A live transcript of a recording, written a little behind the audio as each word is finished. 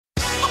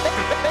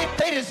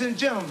Ladies and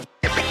gentlemen.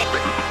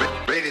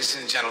 Ladies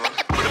and gentlemen.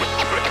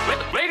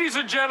 Ladies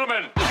and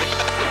gentlemen.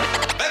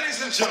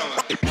 Ladies and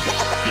gentlemen.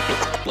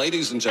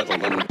 Ladies and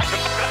gentlemen. Can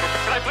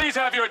I please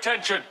have your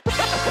attention? Right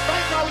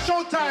now,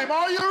 showtime.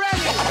 Are you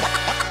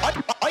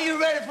ready? Are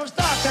you ready for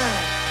start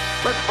time?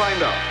 Let's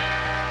find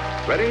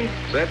out. Ready,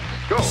 set,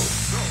 go.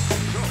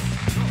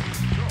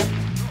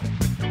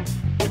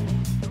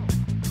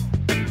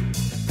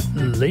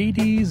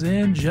 Ladies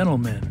and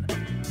gentlemen,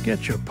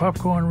 get your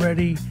popcorn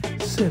ready,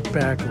 sit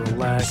back,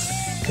 relax,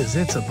 because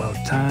it's about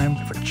time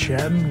for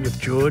Chatting with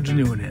George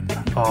Noonan.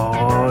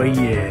 Oh,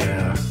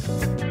 yeah.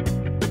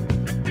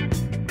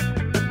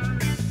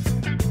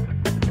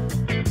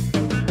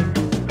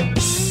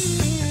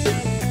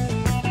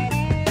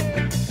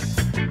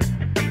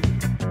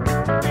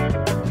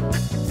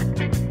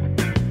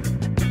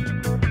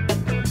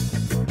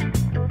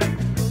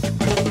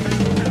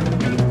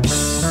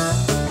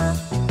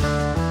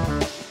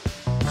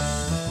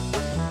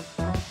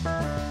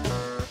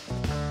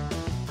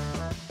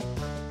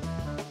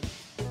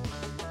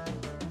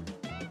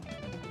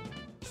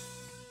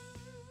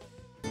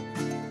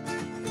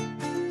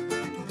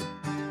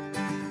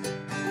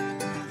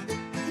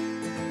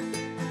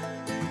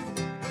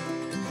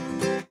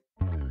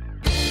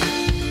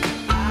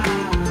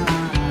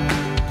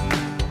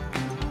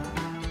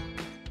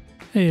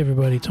 Hey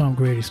everybody, Tom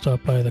Grady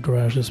stopped by the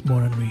garage this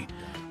morning. We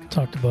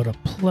talked about a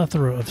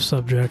plethora of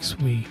subjects.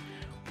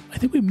 I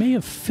think we may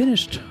have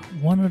finished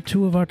one or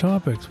two of our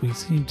topics. We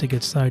seem to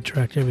get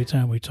sidetracked every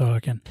time we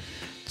talk, and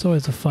it's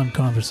always a fun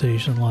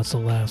conversation, lots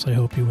of laughs. I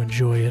hope you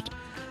enjoy it.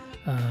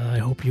 I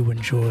hope you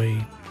enjoy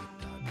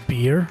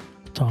beer.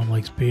 Tom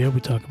likes beer.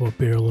 We talk about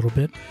beer a little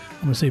bit.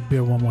 I'm going to say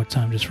beer one more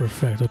time just for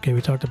effect. Okay,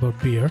 we talked about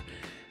beer.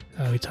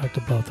 We talked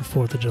about the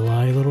 4th of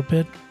July a little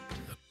bit,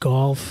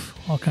 golf,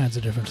 all kinds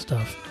of different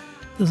stuff.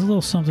 There's a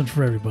little something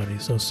for everybody,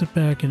 so sit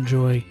back,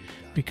 enjoy,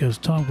 because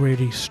Tom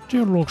Grady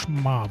still looks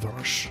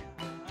marvelous.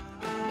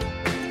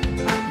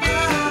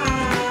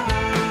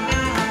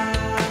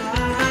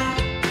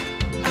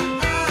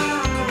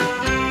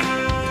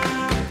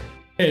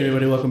 Hey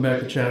everybody, welcome back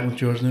to Chatting with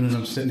George Noonan.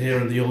 I'm sitting here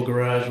in the old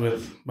garage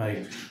with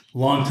my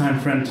longtime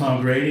friend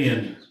Tom Grady,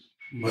 and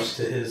much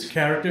to his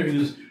character, he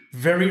was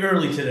very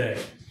early today.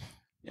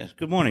 Yes.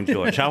 Good morning,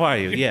 George. How are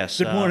you? Yes.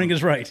 Good morning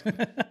is right.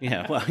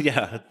 Yeah. Well,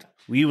 yeah.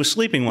 You were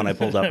sleeping when I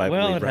pulled up, I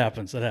well, believe. It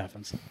happens. It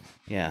happens.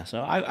 Yeah.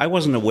 So I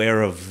wasn't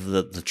aware of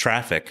the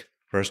traffic,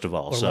 first of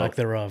all. Or lack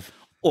thereof.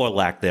 Or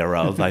lack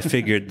thereof. I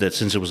figured that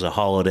since it was a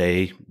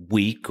holiday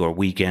week or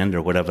weekend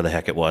or whatever the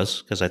heck it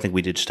was, because I think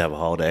we did just have a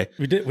holiday.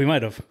 We did. We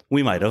might have.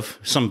 We might have.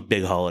 Some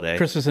big holiday.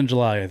 Christmas in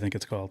July, I think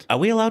it's called. Are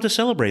we allowed to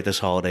celebrate this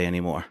holiday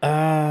anymore?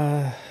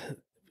 Well,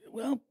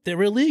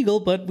 they're illegal,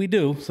 but we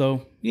do.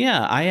 So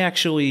yeah, I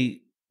actually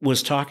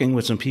was talking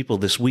with some people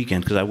this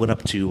weekend because I went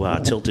up to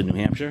Tilton, New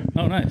Hampshire.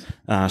 Oh, nice.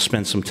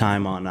 Spent some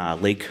time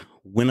on Lake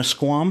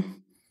Winnisquam.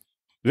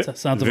 That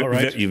sounds about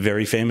right.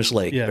 Very famous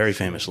lake. Yes. Very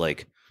famous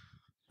lake.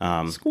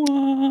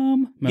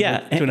 Squam. Remember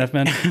Yeah. 2.5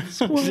 Men?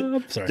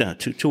 Squam. Sorry. No,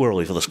 too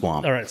early for the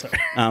squam. All right, sorry.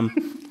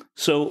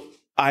 So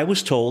I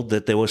was told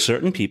that there were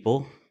certain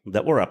people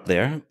that were up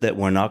there that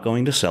were not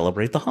going to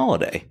celebrate the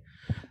holiday.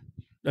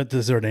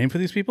 Is there a name for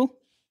these people?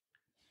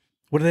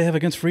 What do they have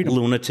against freedom?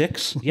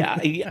 Lunatics. Yeah,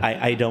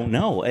 I don't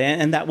know.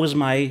 And that was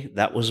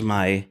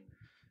my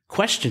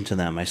question to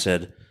them. I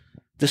said,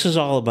 this is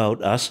all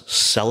about us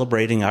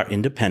celebrating our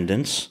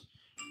independence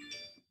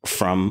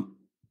from,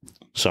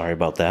 sorry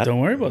about that.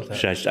 Don't worry about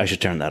that. I should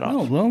turn that off.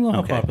 Oh, well, no, how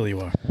Okay. popular you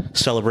are.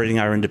 Celebrating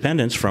our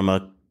independence from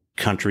a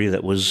country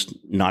that was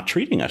not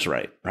treating us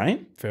right?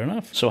 Fair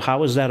enough. So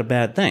how is that a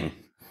bad thing?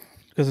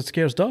 Because it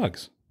scares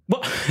dogs.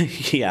 Well,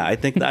 yeah, I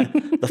think that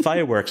the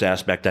fireworks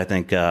aspect, I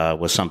think,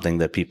 was something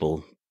that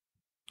people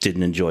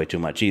didn't enjoy too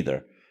much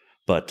either.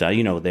 But,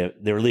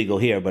 they're legal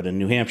here, but in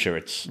New Hampshire,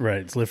 it's Right.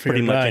 It's live free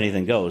pretty or much die.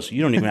 anything goes.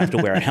 You don't even have to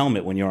wear a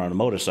helmet when you're on a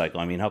motorcycle.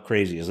 I mean, how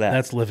crazy is that?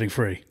 That's living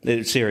free.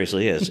 It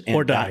seriously is. And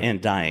Or die.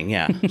 And dying,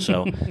 yeah.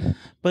 So,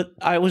 but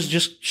I was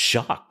just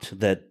shocked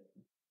that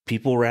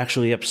people were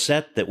actually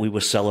upset that we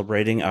were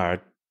celebrating our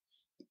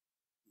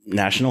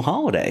national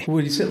holiday.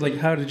 Well, you said, like,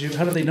 how did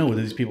they know?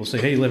 Did these people say,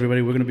 "Hey,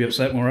 everybody, we're going to be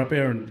upset when we're up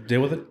here and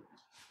deal with it"?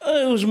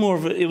 It was more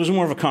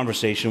of a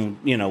conversation,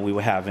 we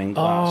were having.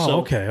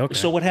 Okay.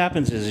 So what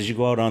happens is you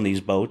go out on these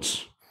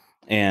boats,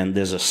 and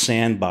there's a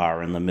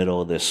sandbar in the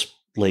middle of this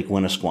Lake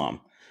Winnisquam.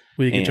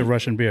 Well, you get your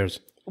Russian beers.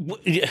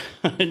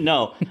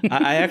 No,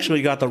 I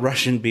actually got the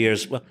Russian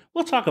beers. Well,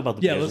 we'll talk about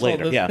the beers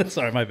later. Yeah,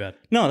 Sorry, my bad.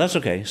 no, that's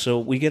okay. So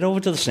we get over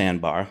to the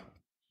sandbar,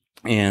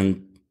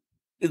 and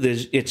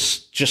it's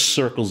just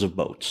circles of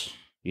boats,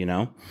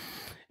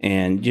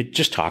 and you're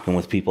just talking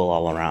with people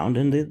all around,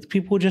 and the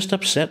people were just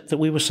upset that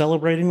we were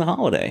celebrating the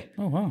holiday.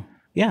 Oh, wow.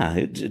 Yeah,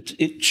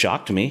 it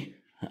shocked me.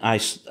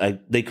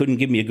 They couldn't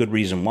give me a good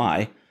reason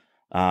why.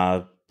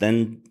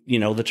 Then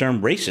the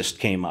term racist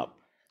came up.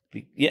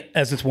 Yeah,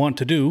 As it's wont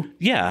to do.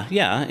 yeah,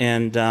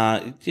 and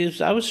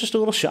I was just a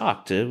little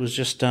shocked. It was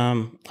just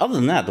other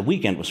than that, the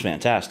weekend was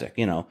fantastic.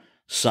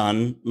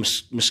 sun,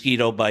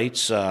 mosquito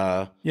bites.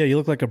 Yeah, you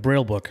look like a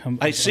braille book.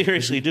 I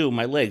seriously do.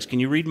 My legs. Can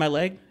you read my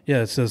leg?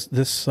 Yeah, it says,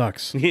 "This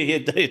sucks." Yeah,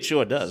 it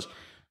sure does.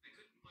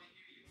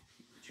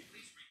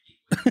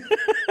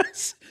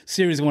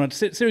 Siri's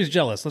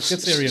jealous. Let's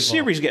get Siri involved.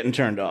 Siri's getting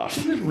turned off.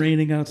 Is it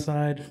raining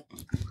outside?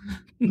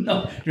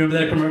 No. You remember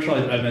that commercial?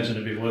 I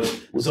mentioned it before.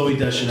 Zoe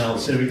Deschanel,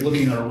 Siri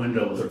looking out her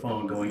window with her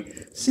phone going,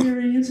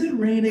 "Siri, is it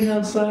raining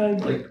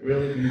outside?" Like,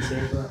 really? Can you say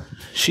that?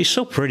 She's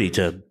so pretty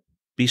to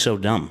be so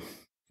dumb.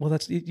 Well,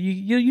 that's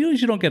you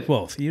usually don't get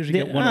both. You usually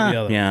get one or the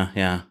other.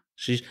 Yeah.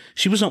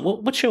 She was on,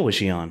 what show was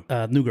she on?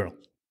 New Girl.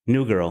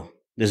 New Girl.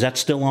 Is that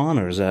still on,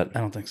 or is that?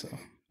 I don't think so.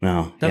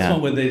 No. That's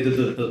one where they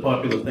did the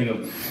popular thing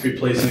of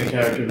replacing a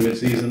character in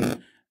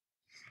mid-season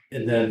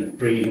and then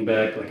bringing him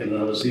back like in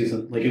another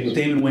season. Like it was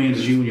Damon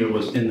Wayans Jr.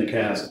 was in the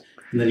cast,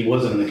 and then he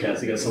wasn't in the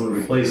cast. They got someone to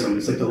replace him.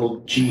 It's like the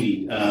whole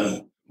Genie.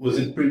 Was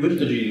it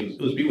Bewitched or Genie?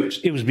 It was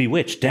Bewitched. It was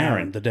Bewitched.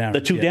 Darren.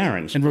 The two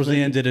Darrens. And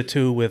Roseanne did it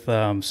too with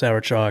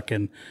Sarah Chalk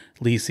and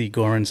Lacey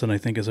Goranson, I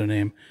think is her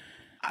name.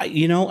 I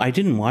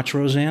didn't watch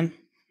Roseanne.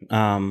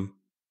 I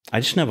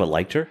just never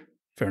liked her.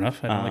 Fair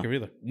enough. I don't like her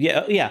either.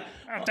 Yeah.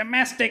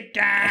 Domestic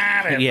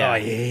God. Yeah. Oh, I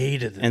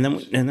hated it. And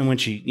then when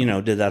she,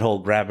 did that whole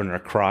grabbing her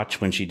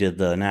crotch when she did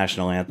the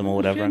national anthem or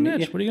whatever. What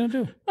are you gonna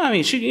do? I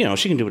mean, she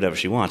can do whatever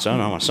she wants. I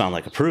don't want to sound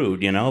like a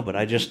prude, but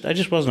I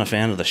just wasn't a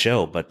fan of the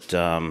show. But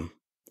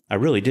I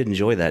really did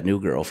enjoy that New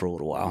Girl for a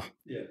little while.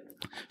 Yeah.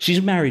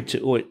 She's married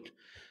to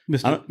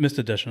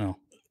Mr. Deschanel.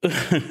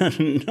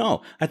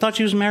 No, I thought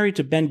she was married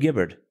to Ben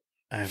Gibbard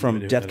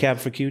from Death Cab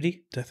for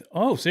Cutie.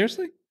 Oh,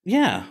 seriously?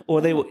 Yeah,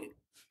 or they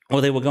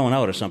were going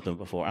out or something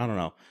before. I don't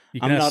know.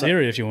 You can ask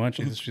Siri if you want.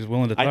 She's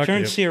willing to talk to you. I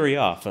turned Siri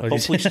off.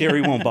 Hopefully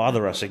Siri won't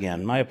bother us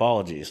again. My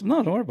apologies.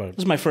 No, don't worry about it.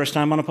 This is my first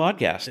time on a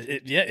podcast.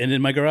 And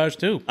in my garage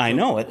too. I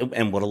know it,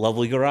 and what a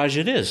lovely garage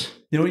it is.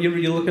 You're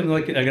looking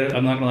like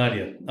I'm not gonna lie to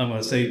you. I'm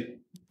gonna say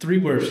 3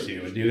 words to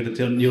you, and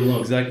you'll know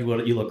exactly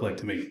what you look like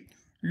to me.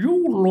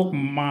 You look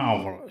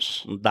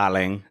marvelous,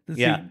 darling.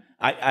 Yeah,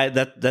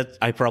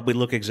 I probably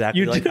look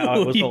exactly like how I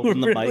was holding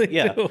the mic.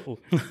 Yeah.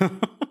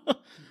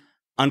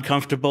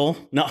 Uncomfortable?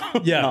 No.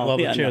 Yeah. Well,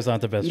 the chairs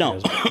aren't the best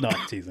chairs. No,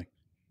 I'm teasing.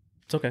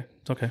 It's okay.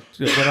 But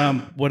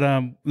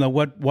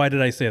why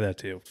did I say that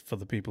to you? For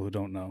the people who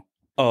don't know.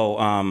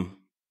 Oh,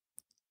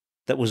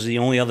 that was the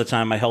only other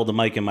time I held a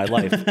mic in my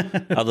life,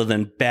 other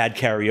than bad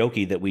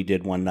karaoke that we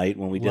did one night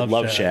when we did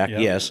Love Shack. Yep.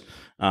 Yes.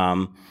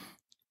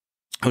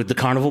 With the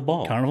Carnival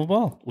Ball. Carnival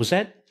Ball. Was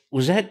that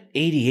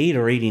 88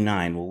 or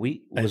 89?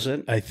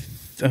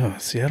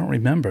 See, I don't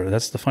remember.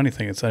 That's the funny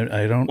thing.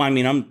 I don't. Well, I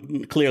mean,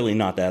 I'm clearly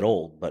not that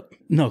old, but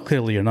no,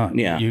 clearly you're not.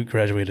 Yeah, you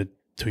graduated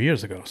 2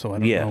 years ago, so I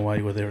don't know why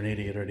you were there in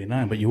 88 or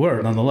 89, but you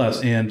were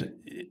nonetheless. And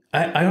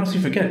I honestly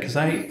forget because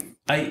I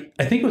think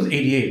it was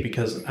 88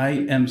 because I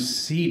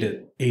emceed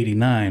at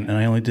 89, and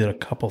I only did a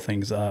couple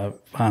things.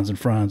 Hans and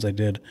Franz, I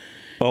did.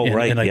 Oh,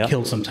 right. And I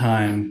killed some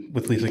time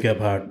with Lisa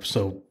Gebhardt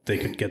so they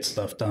could get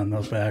stuff done. I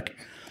was back,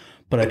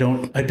 but I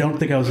don't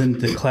think I was in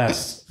the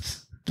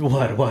class.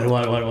 What?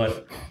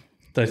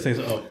 Did I say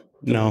so? Oh,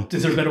 no.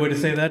 Is there a better way to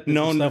say that?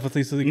 No. Stuff with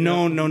Lisa Gebhardt?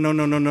 No.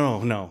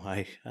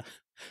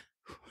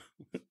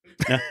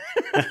 All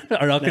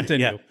right, I'll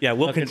continue. Yeah,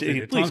 we'll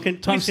continue.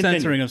 Tom's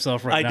censoring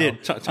himself right now. I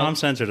did. Tom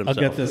censored himself.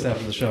 I'll get this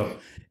after the show.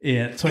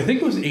 Yeah, so I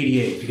think it was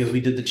 88 because we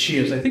did the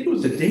Cheers. I think it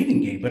was the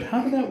dating game, but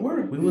how did that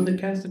work? We were the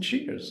cast of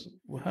Cheers.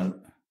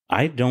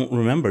 I don't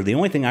remember. The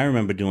only thing I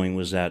remember doing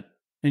was that.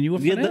 And you were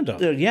Fernando.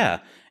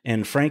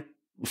 And Frank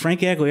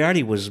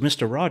Aguiardi was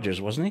Mr. Rogers,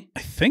 wasn't he?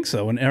 I think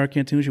so. And Eric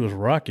Antonucci was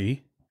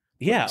Rocky.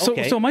 Yeah,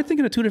 okay. So am I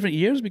thinking of 2 different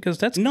years? Because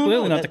that's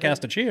clearly not the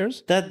cast of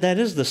Cheers. That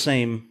is the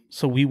same.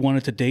 So we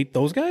wanted to date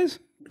those guys?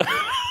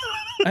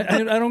 I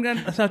don't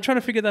get. I'm trying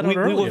to figure that out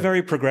earlier. We were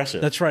very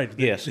progressive. That's right.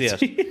 Yes.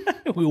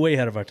 We were way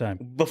ahead of our time.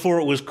 Before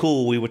it was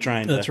cool, we were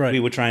trying to. That's right. We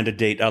were trying to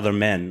date other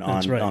men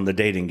on the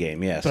dating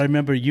game. Yes. But I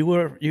remember you.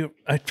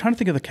 I'm trying to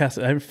think of the cast.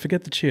 I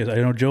forget the Cheers. I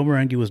know Joe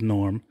Marenghi was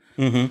Norm.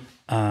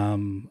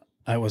 Mm-hmm.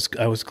 I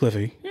was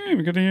Cliffy.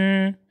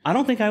 I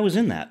don't think I was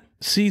in that.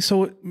 See,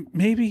 so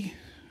maybe.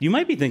 You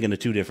might be thinking of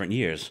 2 different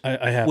years.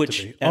 I have to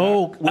be.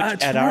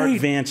 At our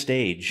advanced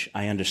age,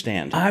 I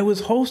understand. I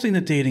was hosting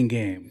the dating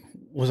game.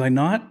 Was I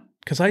not?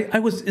 Because I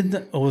was in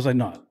the. Or was I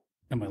not?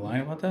 Am I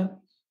lying about that?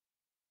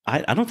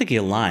 I don't think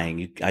you're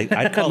lying.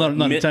 I call it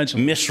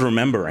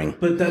misremembering.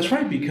 But that's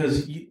right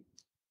because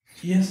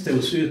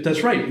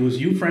that's right. It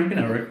was you, Frank, and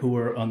Eric who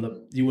were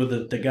you were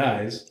the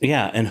guys.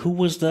 Yeah, and who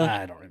was the?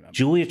 I don't remember.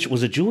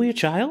 Was it Julia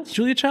Childs?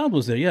 Julia Child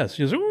was there. Yes,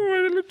 she was.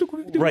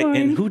 Right,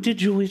 and who did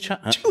Julia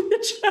Child? Julia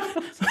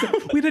Child.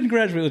 We didn't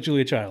graduate with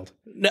Julia Child.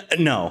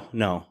 No.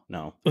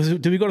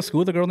 Did we go to school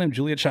with a girl named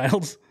Julia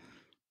Childs?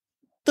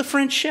 The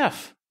French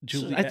chef.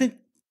 Julia. I think.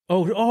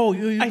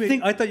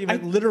 I thought you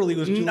meant literally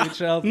was Julia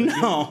Childs.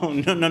 No.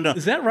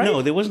 Is that right?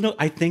 No, there was no.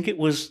 I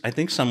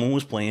think someone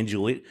was playing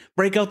Julia.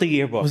 Break out the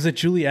yearbook. Was it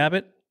Julie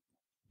Abbott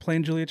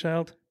playing Julia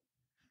Child?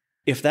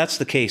 If that's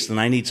the case, then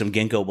I need some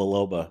ginkgo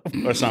biloba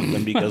or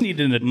something because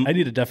I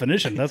need a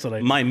definition. That's what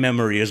I. My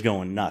memory is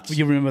going nuts.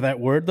 You remember that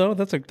word though?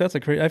 That's a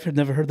crazy. I've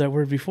never heard that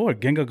word before.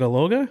 Ginkgo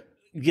biloba.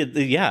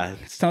 Yeah.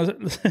 Sounds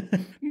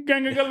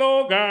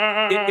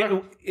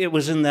Gangagaloga. It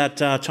was in that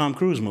Tom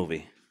Cruise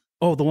movie.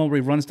 Oh, the one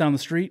where he runs down the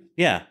street?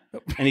 Yeah.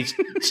 And he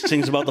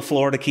sings about the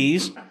Florida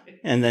Keys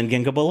and then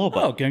Ginga Biloba.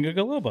 Oh,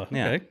 Gangagaloba.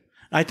 Yeah. Okay.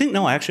 I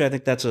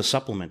think that's a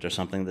supplement or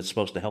something that's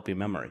supposed to help your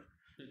memory.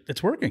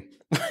 It's working.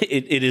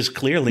 It is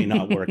clearly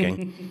not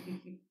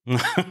working.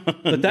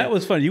 But that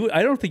was fun.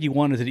 I don't think you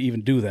wanted to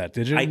even do that,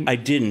 did you? I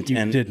didn't. You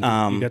and,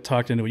 didn't. You got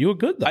talked into it. You were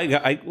good,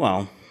 though.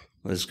 Well,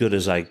 as good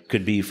as I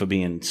could be for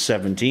being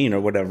 17 or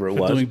whatever it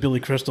was. Doing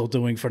Billy Crystal,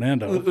 doing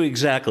Fernando.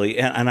 Exactly.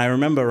 And I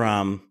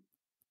remember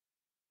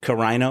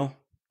Carino.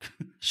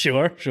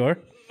 Sure.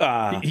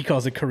 He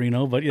calls it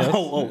Carino, but yes.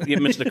 Yeah,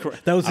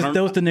 Mr.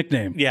 that was the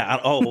nickname. Yeah.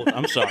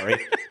 I'm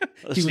sorry.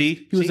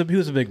 He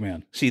was a big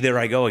man. See, there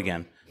I go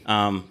again.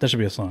 That should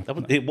be a song.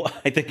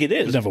 I think it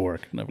is. It would never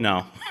work.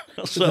 No.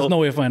 So there's no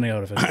way of finding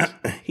out if it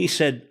is. He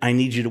said, "I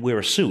need you to wear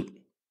a suit."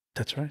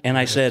 That's right. And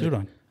I said, suit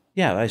on.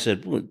 "Yeah." I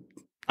said, well,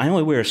 "I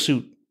only wear a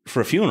suit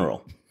for a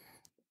funeral."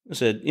 I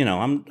said,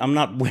 I'm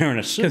not wearing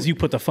a suit because you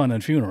put the fun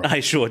in funeral. I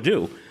sure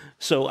do.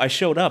 So I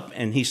showed up,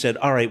 and he said,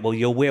 "All right, well,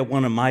 you'll wear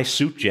one of my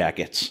suit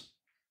jackets."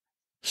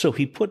 So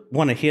he put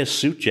one of his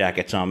suit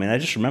jackets on me, and I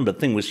just remember the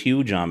thing was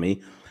huge on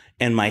me,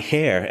 and my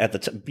hair at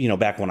the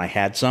back when I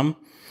had some.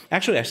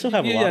 Actually, I still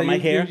have a lot of my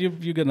hair.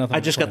 You got nothing. I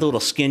just got the little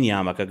skin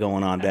yarmulke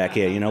going on back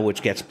here,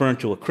 which gets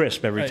burnt to a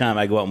crisp every time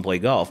I go out and play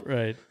golf.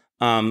 Right.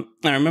 And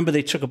I remember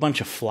they took a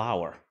bunch of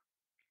flour.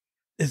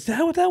 Is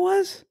that what that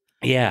was?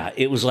 Yeah,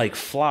 it was like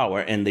flour,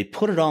 and they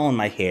put it all in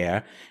my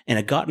hair, and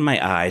it got in my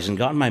eyes and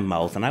got in my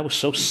mouth, and I was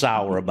so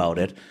sour about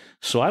it.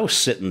 So I was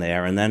sitting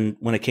there, and then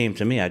when it came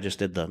to me, I just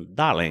did the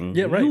darling.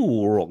 Yeah, right. You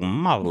look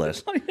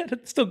marvelous. Oh, yeah,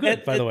 it's still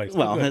good, by the way.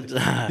 Well,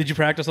 did you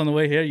practice on the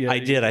way here? I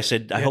did. I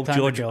said, I hope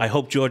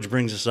George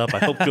brings this up. I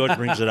hope George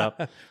brings it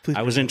up.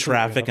 I was in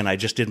traffic, and I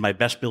just did my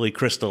best Billy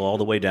Crystal all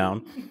the way down,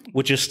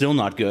 which is still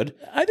not good.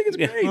 I think it's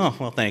great. Oh,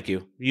 well, thank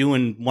you. You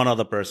and one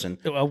other person.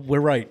 Well, we're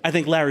right. I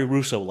think Larry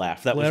Russo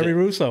laughed. That was Larry it.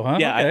 Russo, huh?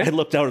 Yeah, Okay. I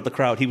looked out at the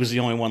crowd. He was the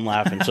only one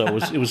laughing, so it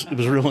was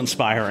real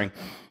inspiring.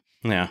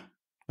 Yeah.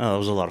 Oh, it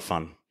was a lot of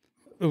fun.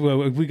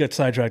 Well, we got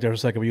sidetracked there for a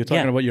second, but you were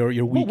talking about your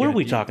weekend. What were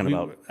we talking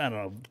about? I don't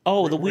know.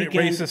 Oh, the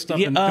weekend. Racist stuff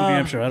in New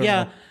Hampshire. I don't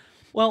know.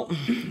 Well,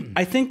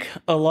 I think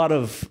a lot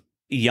of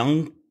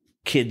young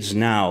kids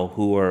now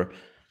who are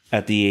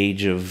at the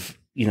age of,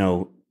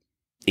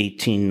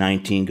 18,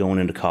 19, going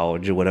into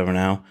college or whatever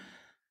now,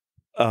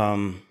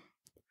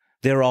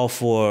 they're all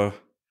for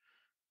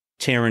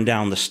tearing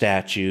down the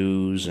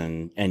statues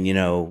and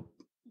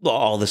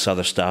all this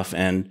other stuff.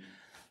 And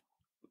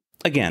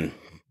again,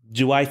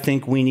 do I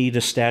think we need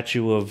a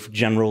statue of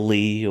General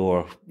Lee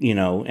or,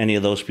 any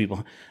of those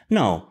people?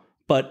 No,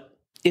 but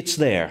it's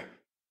there.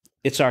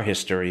 It's our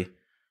history.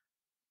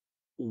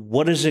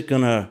 What is it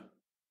going to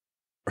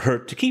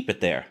hurt to keep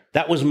it there?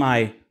 That was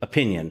my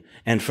opinion.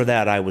 And for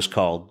that, I was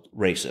called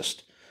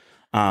racist.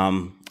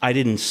 I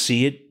didn't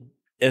see it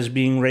as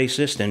being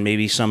racist, and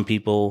maybe some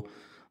people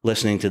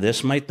listening to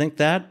this might think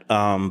that.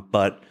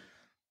 But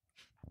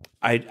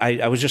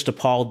I was just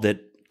appalled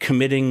that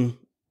committing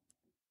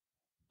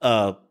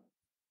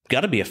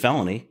got to be a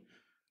felony,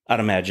 I'd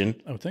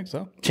imagine. I would think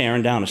so.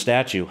 Tearing down a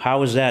statue.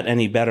 How is that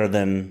any better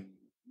than,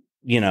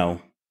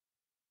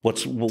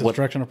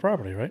 destruction of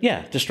property, right?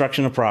 Yeah,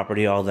 destruction of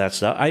property, all that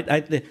stuff.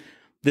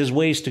 There's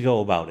ways to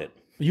go about it.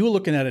 You were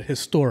looking at it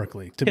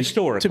historically. To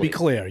be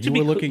clear, you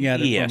were looking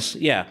at it. Yes,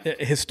 yeah.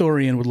 A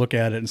historian would look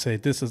at it and say,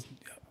 "This is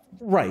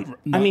right."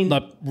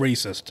 Not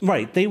racist.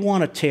 Right. They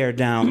want to tear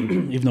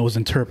down, even though it was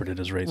interpreted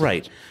as racist.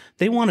 Right.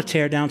 They want to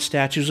tear down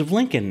statues of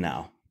Lincoln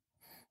now,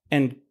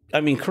 and.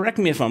 Correct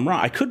me if I'm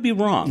wrong. I could be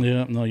wrong.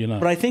 Yeah, no, you're not.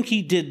 But I think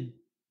he did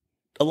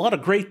a lot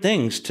of great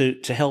things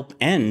to help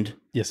end.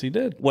 Yes, he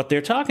did. What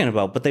they're talking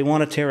about. But they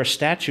want to tear a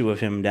statue of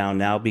him down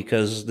now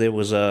because there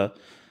was in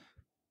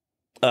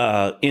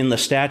the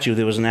statue,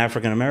 there was an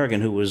African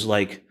American who was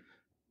like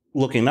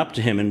looking up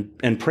to him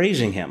and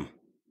praising him.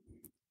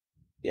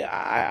 Yeah,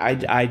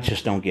 I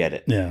just don't get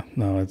it. Yeah,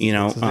 no,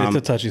 it's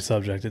a touchy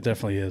subject. It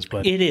definitely is.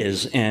 But it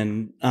is.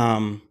 And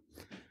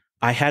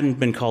I hadn't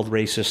been called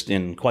racist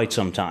in quite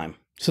some time.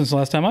 Since the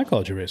last time I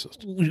called you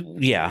racist.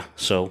 Yeah.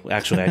 So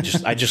actually,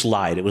 I just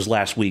lied. It was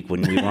last week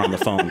when we were on the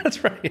phone.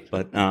 That's right.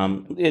 But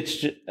it's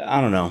just,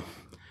 I don't know.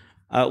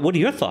 What are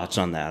your thoughts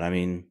on that? I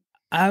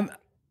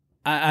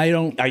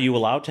don't. Are you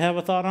allowed to have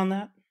a thought on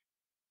that?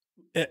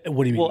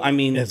 What do you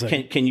mean?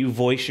 Well, can you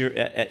voice your?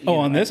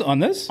 On this?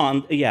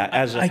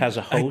 As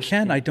a host. I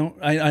can. I don't.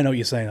 I know what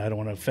you're saying. I don't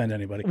want to offend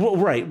anybody. Well,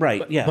 right.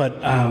 Yeah.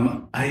 But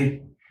I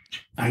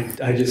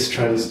just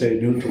try to stay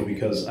neutral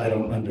because I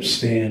don't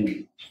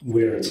understand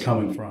where it's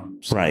coming from.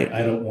 So right.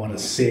 I don't want to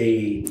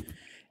say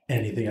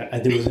anything.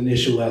 There was an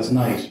issue last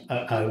night.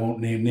 I won't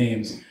name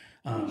names.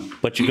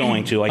 But you're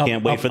going to. I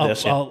can't wait for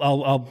this.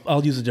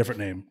 I'll use a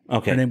different name.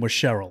 Okay. Her name was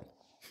Cheryl.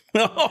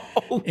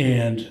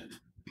 And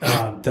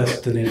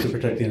that's the name to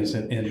protect the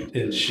innocent.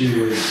 And she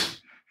was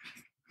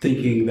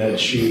thinking that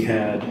she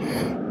had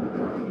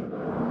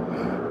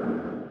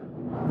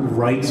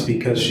rights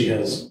because she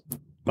has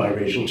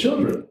biracial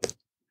children.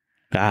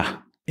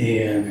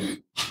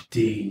 and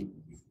the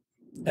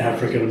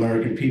African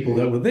American people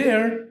that were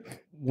there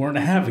weren't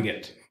having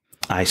it.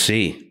 I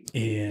see.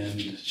 And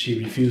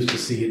she refused to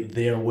see it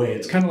their way.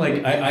 It's kind of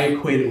like I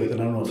equate it with, and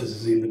I don't know if this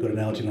is even a good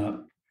analogy or not.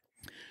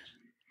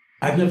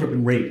 I've never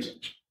been raped.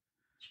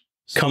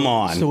 Come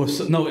on. No, it's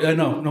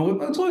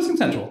always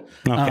consensual.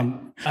 Okay.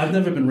 I've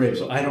never been raped,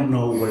 so I don't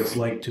know what it's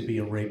like to be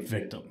a rape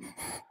victim.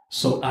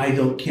 So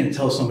can't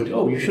tell somebody,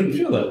 oh, you shouldn't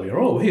feel that way, or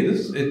oh, hey, this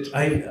is it.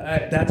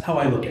 That's how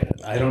I look at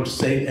it. I don't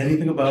say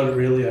anything about it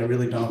really. I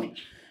really don't,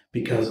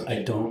 because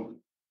I don't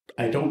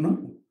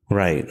know.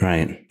 Right.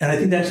 And I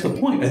think that's the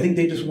point. I think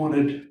they just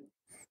wanted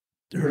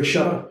her to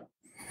shut up.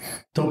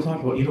 Don't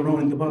talk about it. You don't know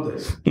anything about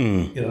this.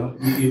 Mm. You know,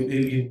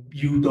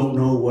 you don't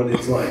know what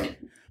it's like.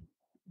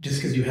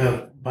 Just because you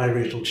have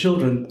biracial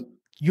children,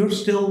 you're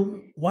still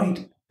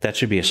white. That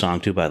should be a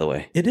song too, by the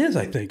way. It is,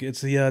 I think.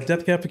 It's the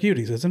Death Cab for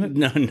Cuties, isn't it?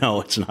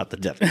 No, it's not the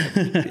Death Cab for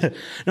Cuties.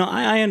 No,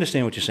 I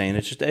understand what you're saying.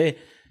 It's just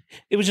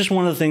it was just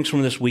one of the things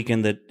from this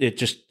weekend that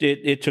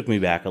it took me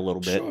back a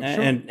little bit. Sure.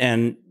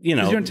 And you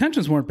know, your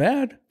intentions weren't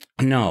bad.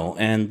 No,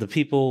 and the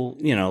people,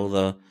 you know,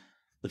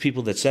 the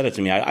people that said it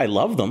to me, I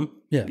love them.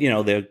 Yeah. You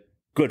know, they're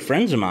good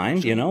friends of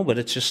mine, you know, but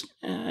it's just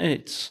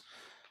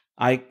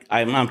I'm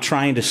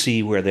trying to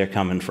see where they're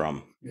coming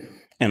from. Yeah.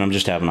 And I'm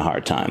just having a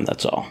hard time,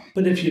 that's all.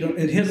 But if you don't,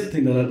 and here's the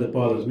thing that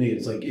bothers me,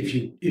 it's like if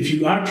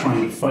you are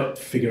trying to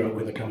figure out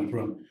where they're coming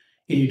from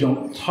and you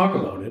don't talk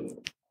about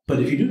it, but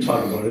if you do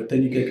talk about it,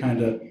 then you get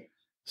kind of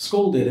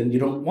scolded and you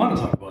don't want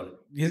to talk about it.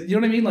 You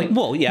know what I mean? Like,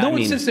 well, yeah, no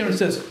one sits there and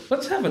says,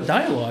 let's have a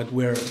dialogue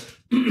where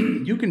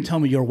you can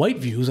tell me your white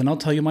views and I'll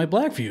tell you my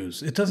black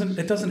views. It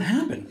doesn't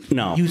happen.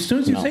 No. As soon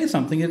as you say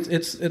something,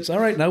 it's all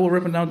right. Now we're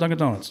ripping down Dunkin'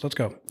 Donuts. Let's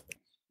go.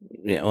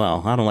 Yeah,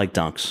 well, I don't like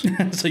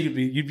dunks. So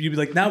you'd be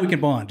like, now we can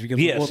bond.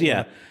 Yes,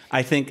 yeah.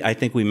 I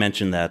think we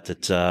mentioned that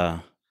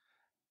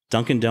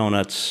Dunkin'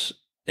 Donuts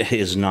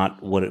is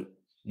not what it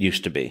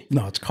used to be.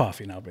 No, it's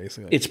coffee now,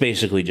 basically. It's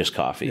basically just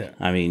coffee. Yeah.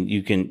 I mean,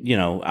 you can, you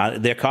know,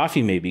 their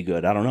coffee may be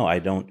good. I don't know.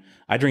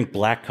 I drink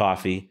black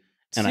coffee.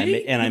 And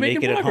See? I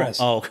make it progress.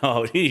 at home.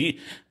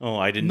 Oh,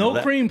 I didn't know that.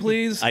 No cream,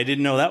 please. I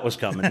didn't know that was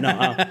coming.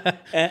 No,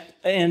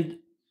 and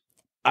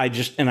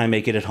I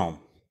make it at home.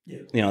 Yeah.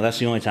 You know, that's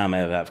the only time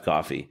I ever have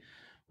coffee.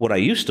 What I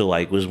used to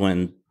like was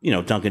when, you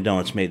know, Dunkin'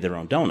 Donuts made their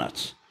own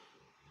donuts.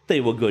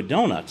 They were good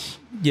donuts.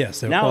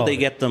 Yes. Now quality. they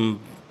get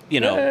them, you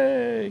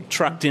know,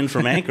 trucked in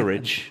from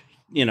Anchorage,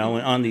 you know,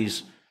 on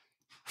these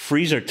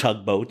freezer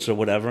tugboats or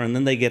whatever, and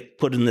then they get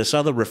put in this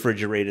other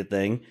refrigerated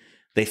thing.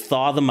 They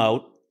thaw them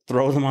out,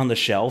 throw them on the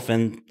shelf,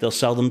 and they'll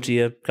sell them to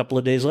you a couple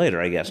of days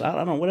later, I guess. I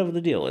don't know, whatever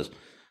the deal is.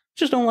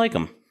 Just don't like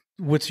them.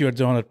 What's your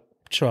donut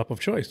shop of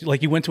choice?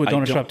 Like you went to a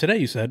donut shop today,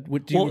 you said.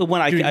 Do you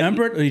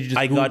remember it, or you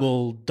just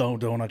Google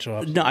donut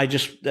shops? No,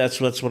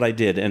 that's what I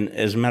did. And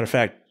as a matter of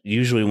fact,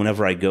 usually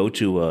whenever I go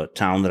to a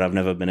town that I've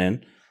never been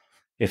in,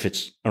 if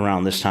it's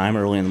around this time,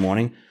 early in the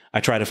morning,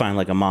 I try to find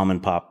like a mom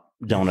and pop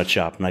donut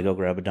shop, and I go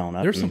grab a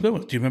donut. There's some good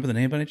ones. Do you remember the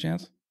name by any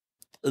chance?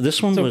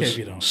 This one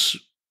was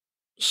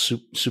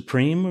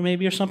Supreme, or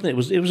maybe, or something. It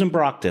was in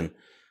Brockton.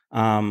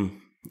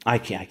 I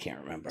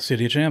can't remember.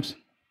 City of Champs.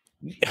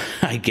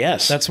 I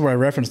guess that's where I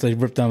referenced. They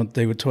burnt down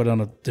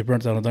a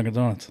Dunkin'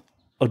 Donuts.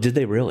 Oh, did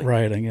they really?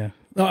 Rioting, yeah.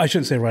 No, I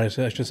shouldn't say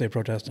rioting. I should say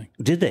protesting.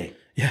 Did they?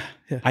 Yeah.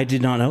 I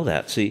did not know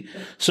that. See,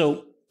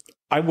 so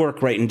I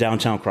work right in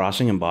downtown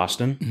Crossing in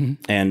Boston, mm-hmm.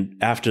 and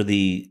after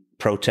the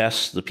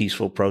protests, the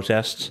peaceful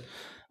protests,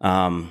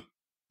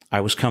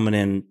 I was coming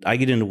in. I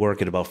get into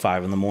work at about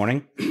 5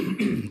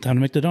 a.m. Time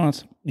to make the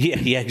donuts.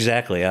 Yeah,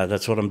 exactly.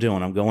 That's what I'm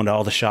doing. I'm going to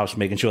all the shops,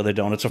 making sure their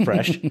donuts are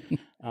fresh.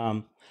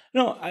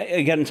 No,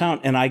 I got in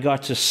town and I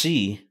got to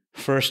see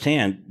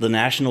firsthand the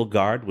National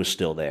Guard was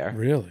still there.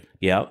 Really?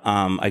 Yeah.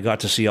 I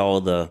got to see all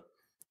of the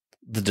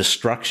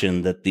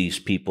destruction that these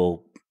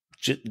people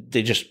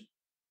they just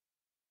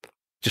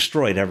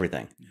destroyed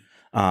everything.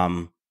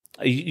 Are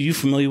you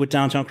familiar with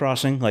Downtown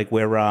Crossing? Like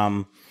where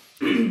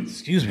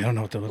excuse me, I don't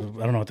know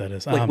what that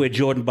is. Like where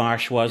Jordan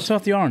Marsh was. It's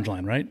off the Orange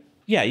Line, right?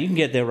 Yeah, you can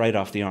get there right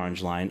off the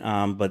Orange Line.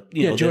 But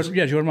you know,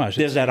 Jordan Marsh.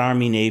 There's that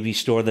Army Navy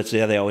store that's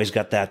there. They always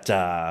got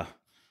that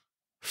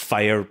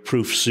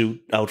fireproof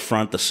suit out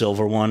front, the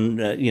silver one.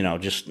 You know,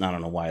 just I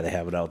don't know why they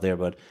have it out there,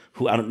 but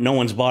no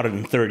one's bought it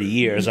in 30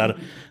 years. I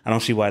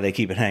don't see why they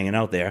keep it hanging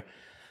out there.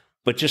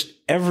 But just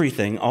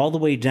everything, all the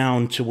way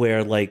down to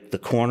where like the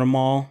corner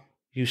mall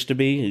used to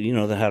be. You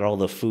know, that had all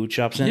the food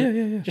shops in it.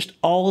 Yeah. Just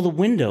all of the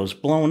windows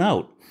blown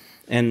out,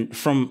 and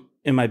from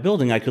in my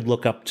building, I could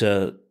look up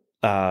to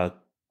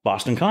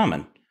Boston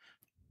Common.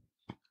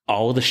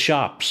 All of the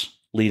shops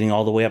leading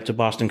all the way up to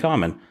Boston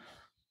Common.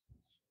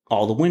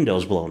 All the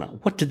windows blown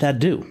out. What did that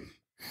do?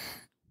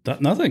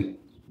 Nothing.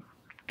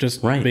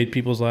 Just made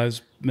people's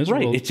lives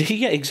miserable. Right.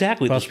 Yeah,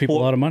 exactly. Cost people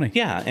a lot of money.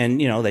 Yeah. And,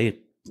 you know,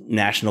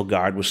 National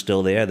Guard was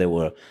still there. There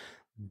were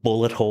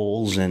bullet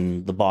holes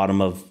in the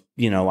bottom of,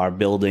 you know, our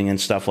building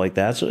and stuff like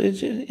that. So,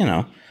 it's, you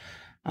know,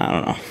 I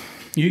don't know.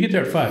 You get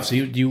there at 5. So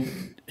you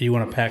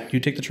want to pack, you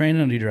take the train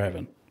in or do you drive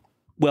in?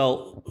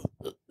 Well,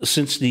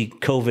 since the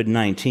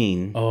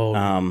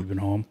COVID-19, you've been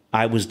home.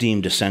 I was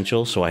deemed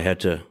essential, so I had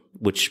to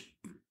which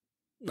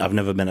I've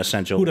never been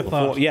essential Who'd have before.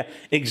 thought? Yeah,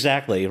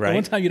 exactly, right? The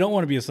one time you don't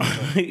want to be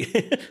essential.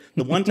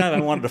 The one time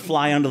I wanted to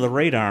fly under the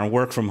radar and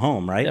work from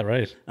home, right? Yeah,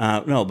 right.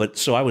 No, but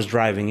so I was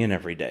driving in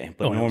every day.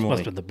 But Oh, it normally, must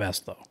have been the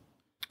best, though.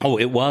 oh,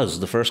 it was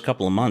the first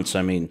couple of months.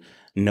 I mean,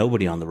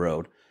 nobody on the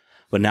road.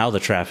 But now the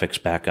traffic's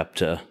back up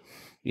to,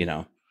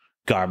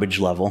 garbage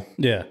level.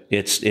 Yeah.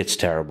 It's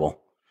terrible.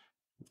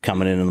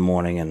 Coming in the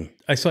morning and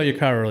I saw your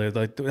car earlier.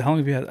 Like, how long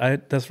have you had?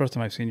 That's the first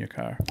time I've seen your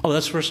car. oh,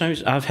 that's the first time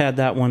I've had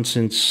that one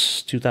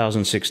since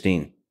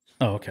 2016.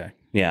 Oh, okay.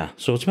 Yeah,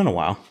 so it's been a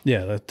while.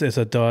 Yeah, it's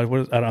a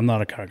Dodge. I'm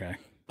not a car guy.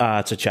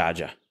 It's a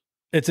Charger.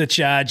 It's a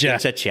Charger.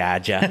 It's a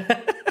Charger,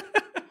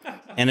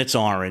 and it's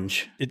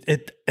orange.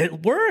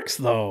 It works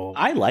though.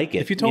 I like it.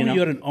 If you told me you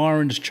had an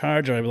orange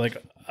Charger, I'd be like,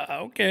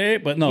 okay,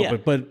 but no, Yeah.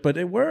 but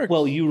it works.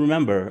 Well, you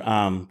remember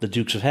the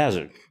Dukes of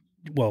Hazzard.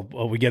 Well,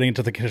 are we getting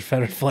into the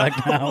Confederate flag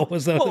now?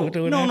 Was that what we're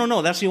doing? No, here?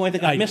 no. That's the only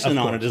thing I'm missing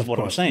on it. Is of what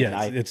I'm course. saying.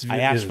 Yes, I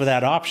asked for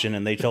that option,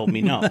 and they told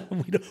me no.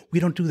 We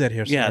don't do that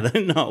here. Sir.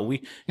 Yeah, no.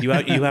 You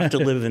have to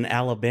live in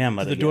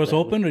Alabama. The doors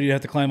open, or do you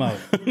have to climb out?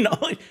 No,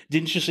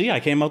 didn't you see? I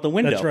came out the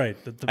window. That's right.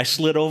 I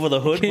slid over the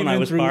hood Came when I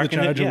in was through parking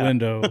the it. Charger Yeah.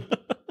 window.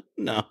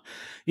 No,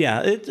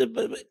 yeah.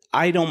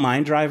 I don't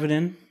mind driving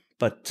in,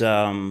 but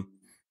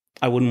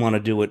I wouldn't want to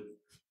do it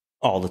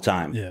all the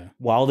time. Yeah.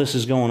 While this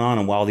is going on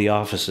and while the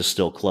office is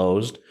still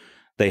closed,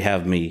 they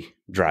have me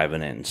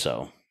driving in,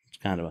 so it's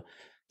kind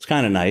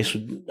of nice.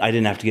 I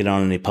didn't have to get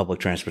on any public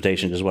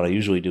transportation because what I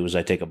usually do is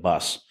I take a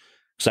bus.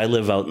 Because I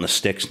live out in the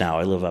sticks now.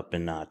 I live up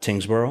in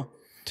Tingsboro.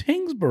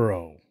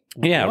 Tingsboro.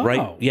 Yeah, Wow.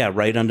 right. Yeah,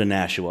 right under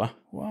Nashua.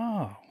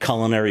 Wow.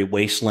 Culinary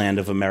wasteland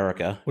of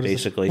America,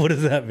 basically. What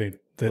does that mean?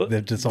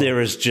 There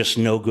is just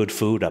no good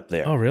food up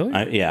there. Oh, really?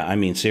 I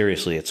mean,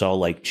 seriously, it's all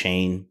like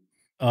chain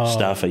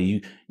stuff.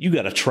 You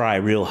got to try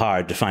real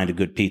hard to find a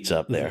good pizza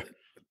up there.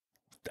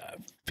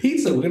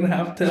 Pizza. I'm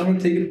gonna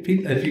take a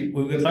pizza.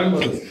 We're gonna talk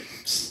about this.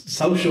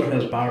 South Shore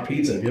has bar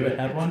pizza. Have you ever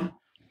had one?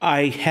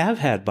 I have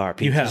had bar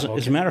pizza. You have,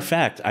 As a matter of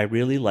fact, I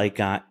really like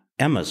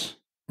Emma's.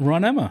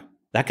 Ron Emma.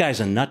 That guy's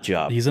a nut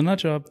job. He's a nut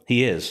job.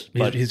 He is.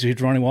 But He's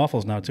running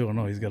waffles now too. I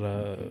know he's got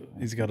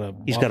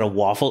a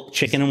waffle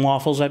chicken and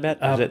waffles. I bet.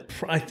 Is it?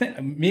 I think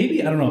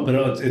maybe, I don't know,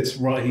 but it's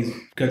raw. He's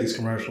got these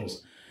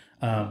commercials.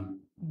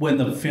 When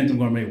the Phantom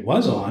Gourmet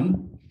was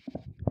on.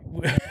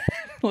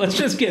 Let's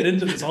just get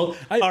into this whole.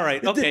 All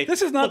right, okay.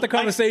 This is not the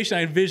conversation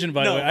I envisioned.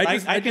 By the way,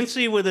 I can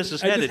see where this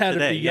is headed had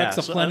today. It be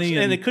yucks aplenty,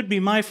 and it could be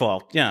my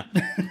fault. Yeah,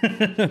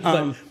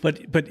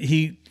 but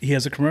he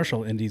has a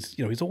commercial, and he's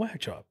a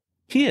whack job.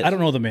 he is. I don't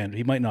know the man.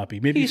 He might not be.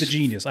 Maybe he's a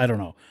genius. I don't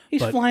know.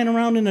 He's flying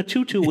around in a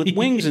tutu with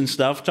wings and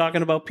stuff,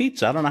 talking about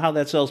pizza. I don't know how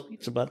that sells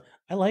pizza, but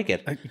I like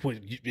it.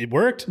 It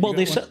worked. Well,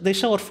 they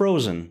sell it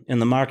frozen in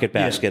the market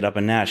basket up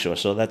in Nashua.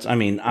 So that's. I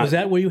mean, was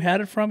that where you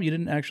had it from? You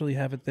didn't actually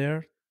have it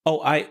there.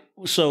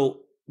 So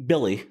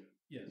Billy,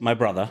 my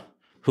brother,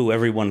 who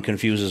everyone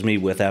confuses me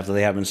with after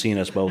they haven't seen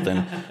us both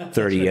in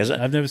 30 years.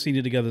 I've never seen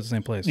you together at the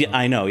same place. Yeah,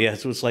 I know. Yeah,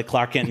 so it's like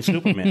Clark Kent and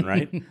Superman,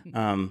 right?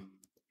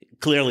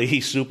 Clearly,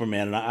 he's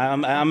Superman,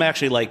 and I'm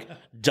actually like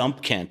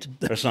Dump Kent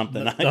or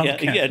something.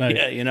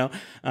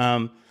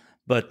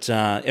 But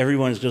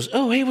everyone goes,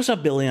 "Oh, hey, what's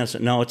up, Billy?" And I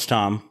said, "No, it's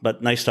Tom,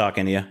 but nice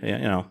talking to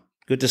you.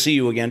 Good to see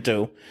you again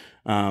too,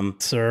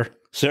 sir."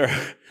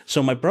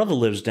 So my brother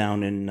lives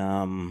down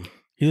in.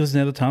 He lives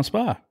near the town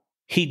spa.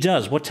 He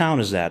does. What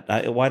town is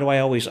that? Why do I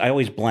always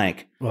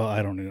blank? Well,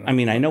 I don't know. I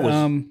mean, I know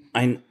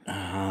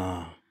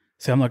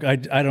See, I'm like,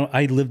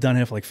 I lived down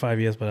here for like 5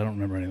 years, but I don't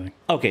remember anything.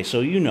 Okay,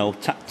 so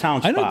town spa.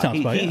 I know town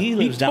spa. He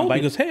lives down by.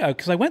 He goes, hey,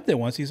 because I went there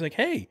once. He's like,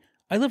 hey,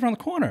 I live around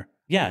the corner.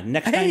 Yeah,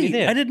 next time you're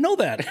there. I didn't know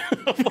that.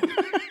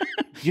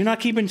 You're not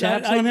keeping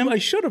tabs on him? I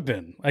should have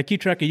been. I keep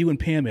track of you and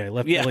Pam. I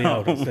left Billy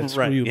out. That's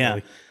right. you, yeah.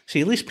 Billy. See,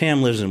 at least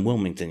Pam lives in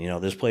Wilmington.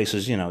 There's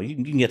places. You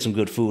can get some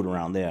good food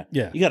around there.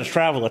 Yeah. You got to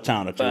travel a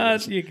town or two.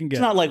 But you can get.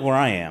 It's not like where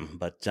I am,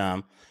 but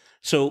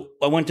so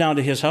I went down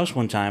to his house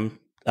one time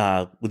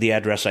with the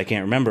address I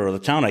can't remember or the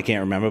town I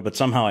can't remember, but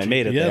somehow I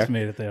made it there. Yes,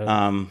 made it there.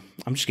 I'm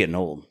just getting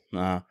old.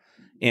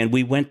 And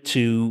we went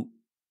to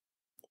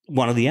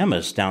one of the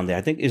Emmas down there.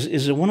 I think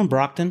is there one in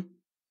Brockton?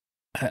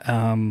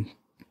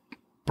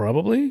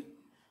 Probably.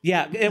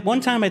 Yeah, at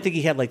one time I think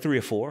he had like 3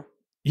 or 4.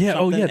 Yeah.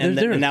 Something, Oh, yeah.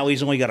 and now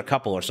he's only got a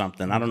couple or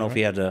something. I don't know if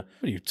he had to.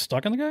 What, are you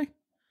stuck on the guy?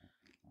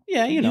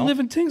 Yeah, You live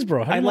in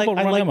Tingsboro. How I do you like know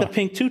about I like Ron the Emma?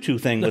 pink tutu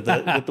thing with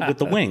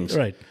the wings.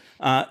 Right.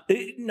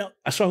 No,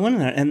 so I went in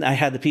there and I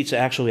had the pizza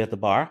actually at the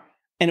bar,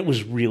 and it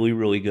was really,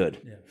 really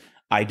good. Yeah.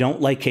 I don't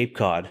like Cape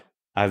Cod.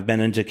 I've been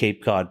into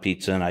Cape Cod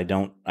pizza, and I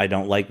don't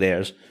like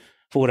theirs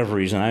for whatever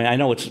reason. I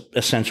know it's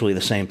essentially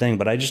the same thing,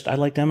 but I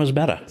liked Emma's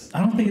better.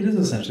 I don't think it is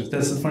essentially.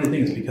 That's the funny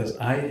thing is because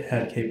I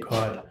had Cape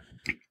Cod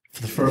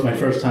for my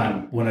first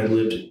time when I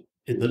lived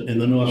in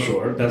the North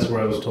Shore. That's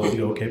where I was told to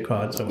go Cape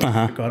Cod. So I went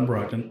to Cape Cod and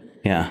Brockton.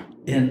 Yeah.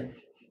 And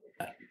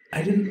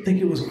I didn't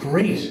think it was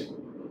great.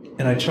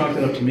 And I chalked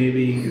it up to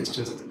maybe it's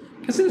just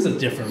because it is a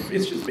different.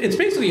 It's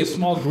basically a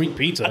small Greek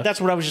pizza. That's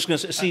what I was just going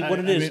to say. See, what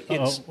it is,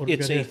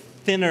 it's a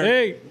thinner.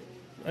 Hey,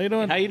 how you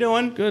doing? How you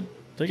doing? Good.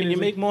 Can you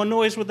make more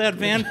noise with that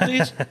van,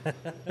 please?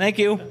 Thank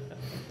you.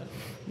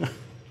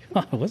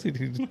 Was he?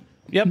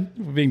 Yep.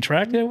 Being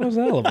tracked there? What was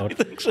that all about? I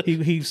think so.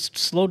 He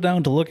slowed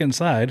down to look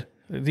inside.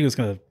 He was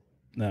going to...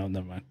 No,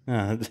 never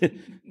mind.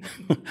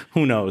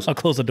 Who knows? I'll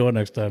close the door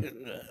next time.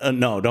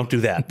 No, don't do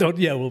that.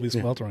 We'll be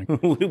sweltering.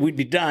 We'd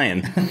be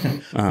dying.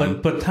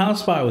 But Town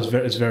Spa is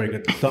very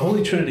good. The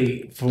Holy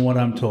Trinity, from what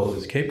I'm told,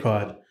 is Cape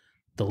Cod,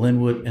 the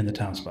Linwood, and the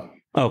Town Spa.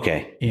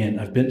 Okay. And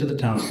I've been to the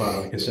Town Spa.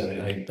 Like I said,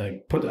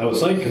 I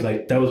was psyched because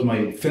that was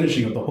my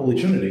finishing of the Holy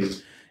Trinity.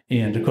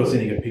 And of course,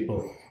 then you get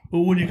people,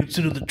 well, what do you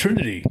consider the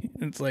Trinity?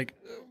 It's like,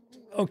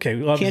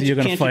 okay, obviously you're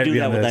going to fight you do me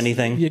that on with this.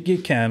 anything? You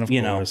can, of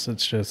course.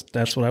 It's just,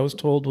 that's what I was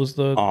told was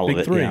the All big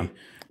of it, three. yeah.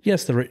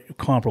 Yes, the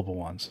comparable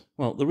ones.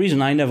 Well, the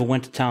reason I never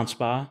went to Town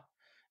Spa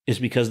is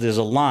because there's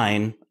a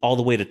line all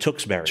the way to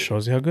Tewksbury.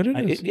 Shows you how good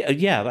it is.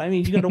 Yeah, I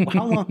mean, you got to.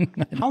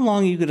 How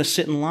long are you going to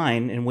sit in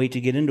line and wait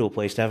to get into a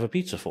place to have a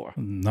pizza for?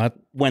 Not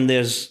When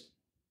there's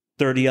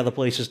 30 other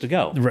places to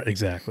go. right,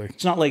 exactly.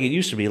 It's not like it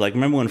used to be. Like,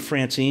 remember when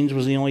Francine's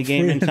was the only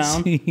game in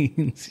town?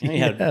 Francine's, They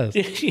had-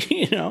 yes.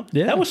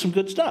 Yeah. That was some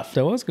good stuff.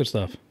 That was good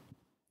stuff.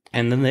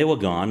 And then they were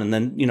gone, and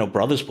then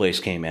Brothers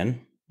Place came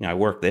in. I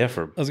worked there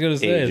for. I was going to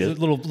say, ages. it's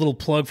a little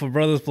plug for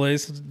Brothers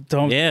Place.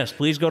 Don't. Yes,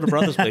 please go to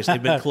Brothers Place.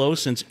 They've been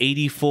closed since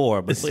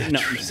 '84. But Is that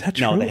true? Is that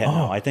No, true? they had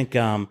Oh. no. I think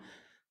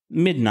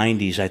mid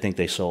 '90s. I think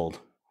they sold.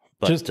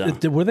 But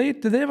Did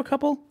they have a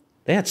couple?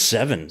 they had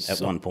 7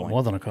 at one point.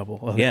 More than a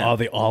couple. Yeah. Are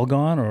they all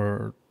gone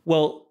or?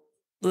 Well,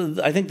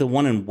 I think the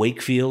one in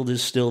Wakefield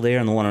is still there,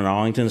 and the one in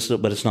Arlington is still,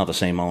 but it's not the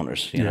same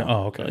owners. You know?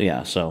 Oh, okay.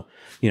 Yeah, so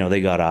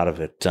they got out of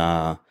it.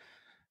 I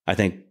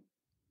think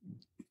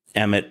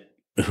Emmett,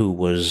 who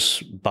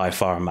was by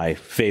far my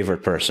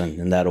favorite person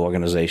in that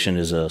organization,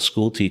 is a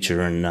school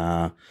teacher, and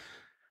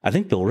I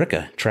think Bill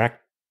Ricca,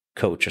 track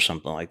coach or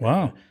something like that.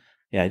 Wow.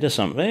 Yeah, he does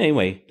something. But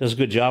anyway, does a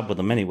good job with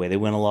them. Anyway, they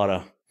win a lot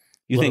of.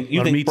 You Lot think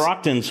of meets.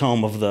 Brockton's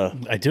home of the?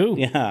 I do.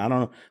 Yeah, I don't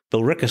know.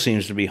 Bill Ricca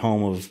seems to be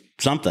home of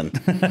something,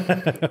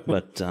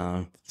 but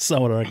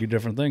Some would argue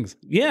different things.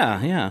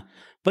 yeah.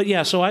 But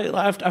yeah, so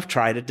I've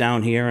tried it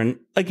down here, and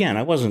again,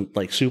 I wasn't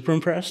like super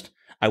impressed.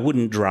 I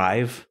wouldn't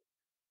drive,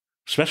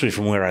 especially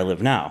from where I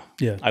live now.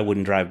 Yeah. I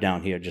wouldn't drive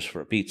down here just for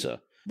a pizza.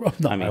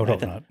 No, I would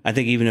hope not. I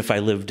think even if I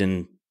lived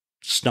in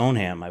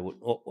Stoneham, I would.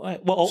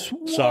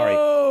 Sorry.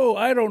 Whoa,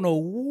 I don't know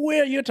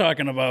where you're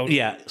talking about.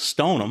 Yeah,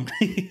 Stoneham.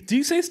 Do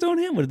you say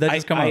Stoneham? Or did that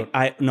just come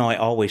out? No, I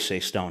always say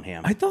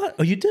Stoneham. I thought.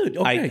 Oh, you did.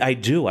 Okay. I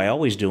do. I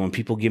always do, and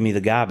people give me the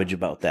garbage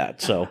about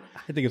that. So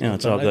I think it's,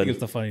 it's all I think good. it's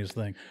the funniest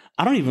thing.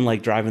 I don't even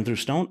like driving through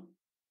Stone.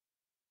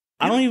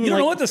 I don't even. You don't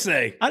like, know what to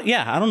say. I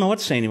don't know what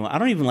to say anymore. I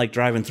don't even like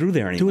driving through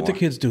there Do anymore. what the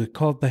kids do.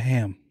 Call it the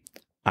ham.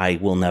 I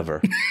will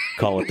never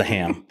call it the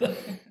ham.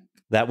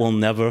 That will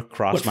never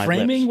cross What, my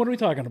framing? lips. What are we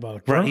talking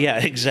about? Right, yeah,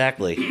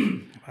 exactly.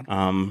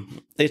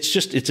 It's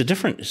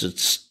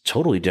a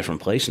totally different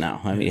place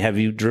now. I mean, have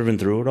you driven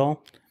through it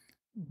all?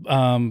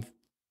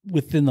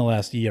 Within the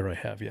last year, I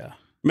have. Yeah.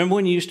 Remember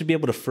when you used to be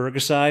able to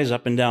Fergusize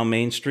up and down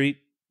Main Street?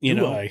 You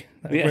Do know, I?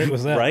 How Yeah, great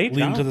was that? right?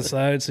 Lean No. to the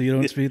side so you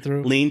don't speed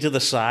through. lean to the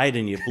side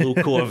in your blue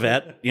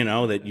Corvette,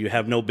 that you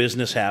have no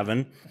business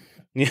having.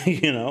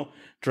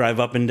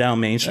 Drive up and down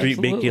Main Street,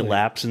 make your Absolutely.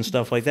 laps and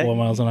stuff like that. 4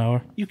 miles an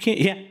hour. You can't.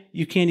 Yeah,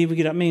 you can't even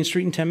get up Main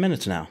Street in 10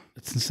 minutes now.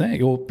 It's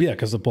insane. Well, yeah,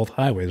 because they're both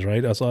highways,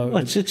 right? That's all. Well,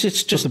 it's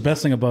just just the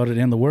best thing about it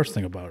and the worst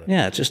thing about it.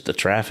 yeah, it's just the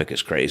traffic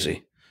is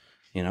crazy.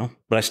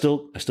 But I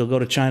still go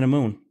to China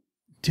Moon.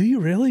 Do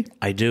you really?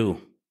 I do.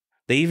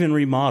 They even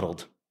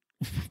remodeled.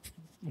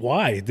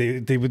 Why?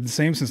 They've been the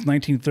same since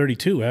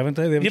 1932, haven't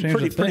they? They haven't Yeah, changed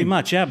a pretty thing.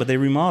 much, yeah. But they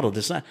remodeled.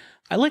 It's not.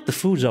 I like the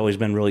food's always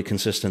been really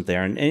consistent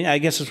there, and I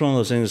guess it's one of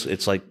those things.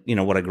 It's like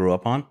what I grew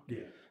up on. Yeah.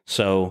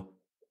 So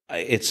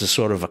it's a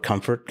sort of a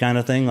comfort kind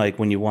of thing. Like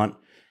when you want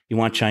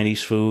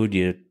Chinese food,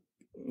 you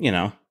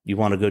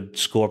want a good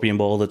scorpion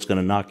bowl that's going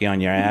to knock you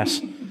on your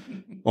ass,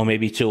 or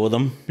maybe 2 of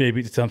them.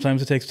 Maybe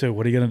sometimes it takes 2.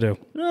 What are you going to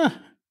do?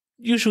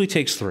 Usually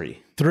takes 3.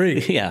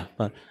 3. Yeah,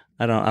 but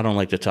I don't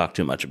like to talk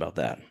too much about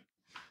that.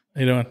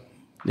 How you doing?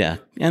 Yeah,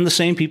 and the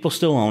same people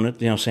still own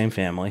it. Same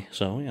family.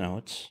 So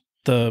it's.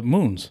 The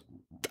Moons.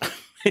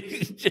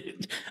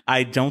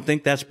 I don't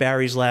think that's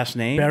Barry's last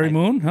name. Barry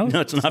Moon? Huh?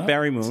 No, it's not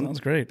Barry Moon. Sounds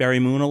great. Barry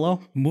Moonalow.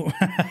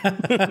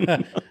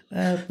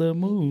 At the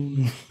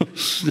moon.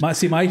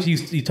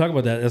 You talk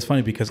about that. That's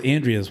funny because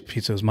Andrea's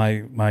Pizza is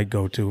my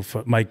go-to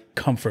for my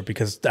comfort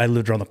because I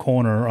lived around the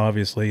corner,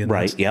 obviously. And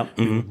Right. Yep.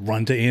 we would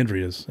run to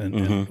Andrea's,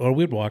 or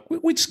we'd walk.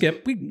 We'd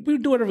skip. We'd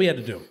do whatever we had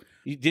to do.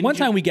 One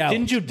time we galloped.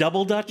 Didn't you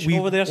double Dutch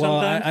over there Well,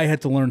 sometimes? I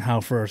had to learn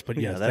how first, but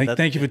yes.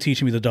 Thank you for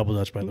teaching me the double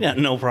Dutch, by the Yeah,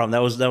 way. no problem.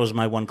 That was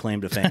my one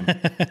claim to fame.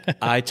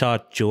 I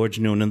taught George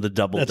Noonan the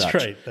double That's Dutch.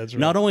 right, that's right.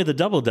 Not only the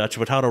double Dutch,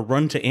 but how to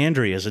run to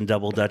Andrea's and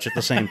double Dutch at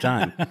the same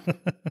time.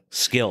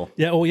 Skill.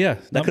 Yeah. Oh, yeah.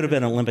 That could have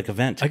been an Olympic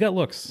event. I got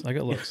looks.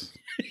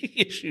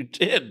 Yes, you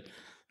did.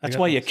 That's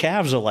why your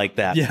calves are like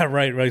that. Yeah.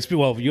 Right.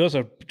 Well, yours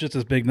are just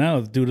as big now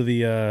due to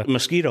the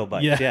Mosquito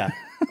bites. Yeah. Yeah.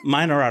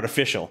 Mine are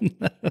artificial.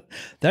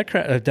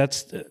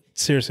 that's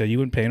seriously. Are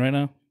you in pain right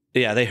now?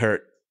 Yeah, they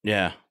hurt.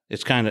 Yeah.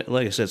 It's kind of,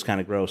 like I said, it's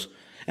kind of gross.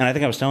 And I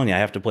think I was telling you, I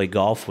have to play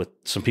golf with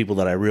some people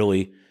that I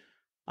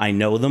I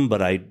know them,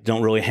 but I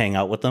don't really hang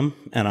out with them.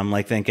 And I'm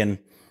like thinking,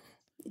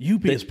 You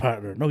be his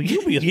partner. No,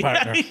 you be his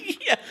partner.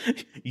 yeah,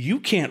 you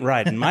can't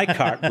ride in my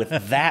cart with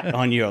that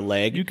on your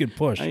leg. You can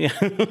push.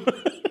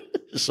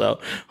 So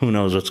who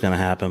knows what's going to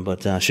happen,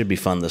 but should be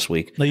fun this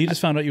week. No, you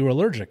just found out you were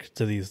allergic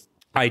to these.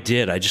 I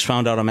did. I just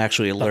found out I'm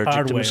actually allergic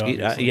hard to way,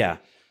 mosquito. obviously. Yeah.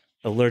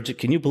 Allergic.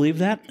 Can you believe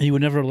that? You were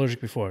never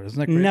allergic before. Isn't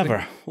that crazy?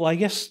 Never. Well, I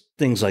guess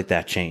things like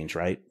that change,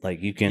 right?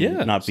 Like you can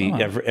Yeah, not be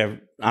somehow. ever,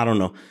 I don't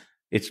know.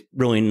 It's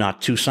really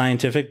not too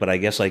scientific, but I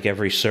guess like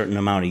every certain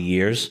amount of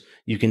years,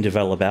 you can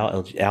develop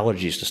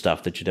allergies to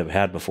stuff that you'd never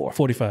had before.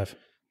 45.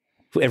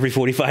 Every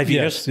 45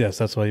 years? Yes,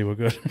 that's why you were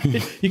good.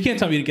 You can't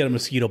tell me you didn't get a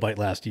mosquito bite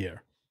last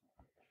year.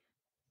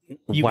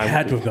 You Why-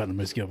 had to have gotten a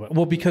mosquito bite.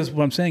 Well, because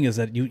what I'm saying is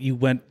that you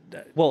went.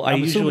 Well, I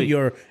I'm assuming usually-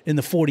 you're in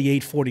the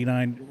 48,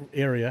 49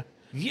 area.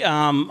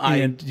 Yeah,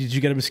 And did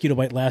you get a mosquito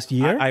bite last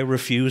year? I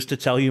refuse to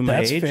tell you my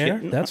That's age. fair.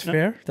 Yeah, That's no.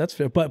 fair. That's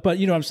fair. But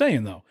you know what I'm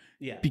saying though.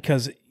 Yeah.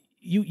 Because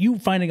you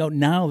finding out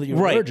now that you're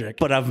Right, allergic.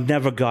 but I've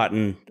never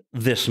gotten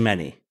this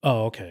many.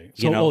 Oh, okay.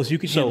 So, You know, so you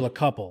could handle a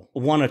couple.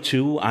 One or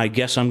two, I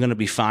guess I'm going to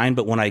be fine.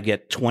 But when I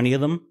get 20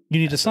 of them, You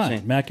need to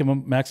sign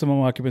maximum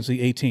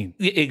occupancy 18.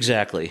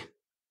 exactly,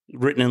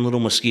 written in little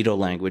mosquito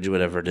language,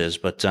 whatever it is.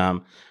 But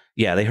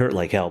yeah, they hurt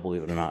like hell,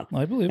 believe it or not.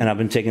 I believe And it. I've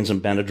been taking some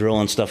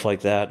Benadryl and stuff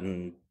like that,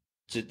 and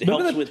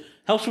it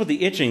helps with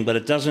the itching, but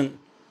it doesn't.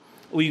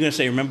 What were you going to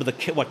say? Remember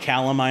what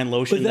calamine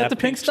lotion? Was that the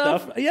pink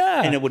stuff?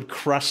 Yeah. And it would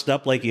crust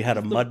up like you had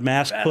a mud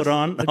mask put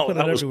on. They put it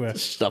everywhere.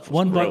 Stuff was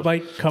One gross.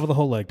 bite, cover the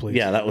whole leg, please.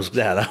 Yeah,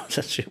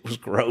 that shit was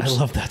gross. I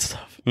love that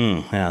stuff.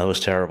 Yeah, that was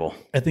terrible.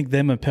 I think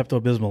them and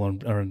Pepto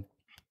Bismol are in.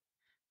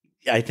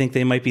 I think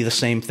they might be the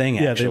same thing.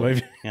 Yeah, they Actually,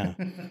 might yeah.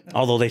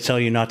 Although they tell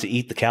you not to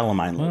eat the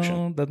calamine lotion.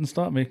 Well, doesn't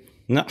stop me.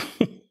 No.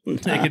 They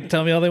can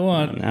tell me all they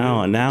want.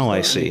 Now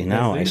I see.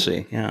 Now I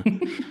see. Yeah.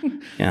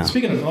 Yeah.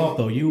 Speaking of golf,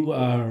 though,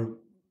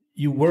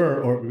 you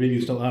were, or maybe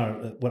you still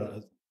are,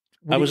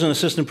 I was an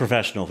assistant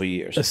professional for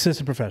years.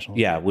 assistant professional.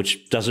 Yeah,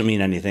 which doesn't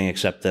mean anything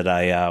except that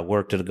I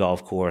worked at a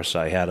golf course.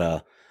 I had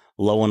a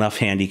low enough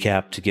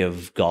handicap to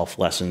give golf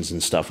lessons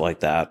and stuff like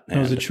that. Now,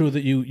 is it And true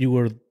that you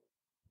were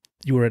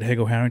at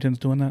Hago Harrington's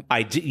doing that?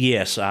 I did,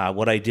 yes.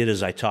 What I did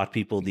is I taught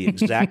people the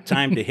exact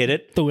time to hit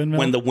it. The windmill?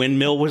 When the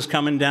windmill was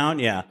coming down.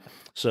 Yeah.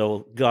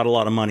 So got a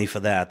lot of money for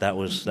that. That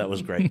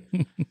was great.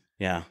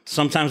 Yeah.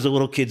 Sometimes the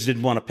little kids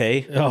didn't want to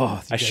pay.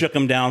 Oh, I shook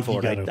them down for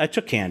it. gotta- I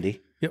took candy.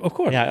 Yeah, of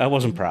course. Yeah, I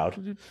wasn't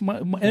proud.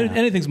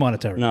 Anything's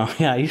monetary. No,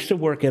 yeah, I used to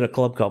work at a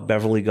club called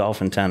Beverly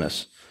Golf and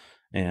Tennis,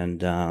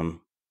 and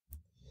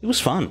it was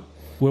fun.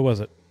 Where was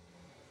it?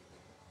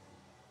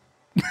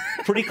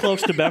 Pretty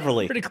close to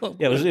Beverly. Pretty close.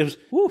 Yeah, it was.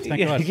 Woo, thank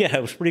yeah, God. yeah,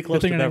 it was pretty Good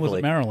close thing to your name was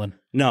Beverly. Maryland.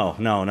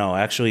 No.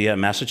 Actually,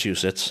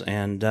 Massachusetts,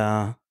 and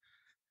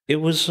it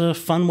was a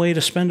fun way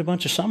to spend a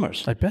bunch of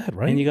summers. I bet,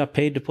 right? And you got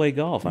paid to play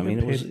golf. I mean,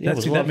 it was a lot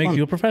that of makes fun.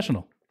 you a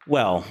professional.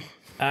 Well,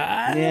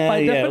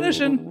 By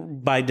definition.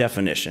 By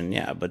definition,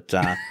 yeah. But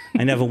I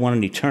never won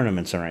any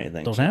tournaments or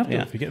anything. Don't have to.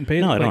 Yeah. If you're getting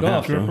paid No, to I play don't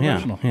golf, have you're a to. Yeah,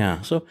 professional.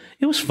 yeah. So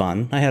it was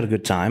fun. I had a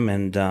good time,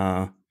 and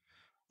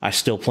I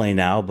still play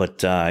now,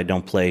 but I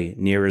don't play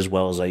near as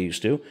well as I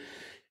used to.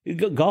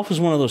 Golf is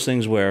one of those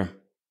things where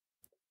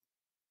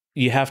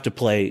you have to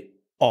play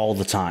all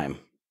the time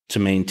to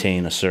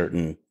maintain a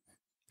certain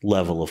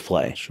level of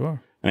play.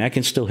 Sure. I mean, I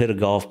can still hit a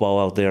golf ball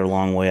out there a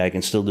long way. I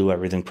can still do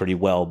everything pretty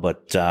well,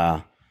 but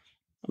I'm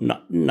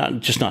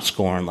not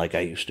scoring like I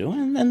used to,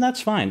 and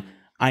that's fine.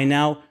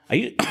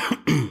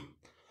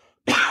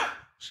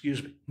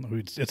 Excuse me.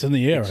 It's in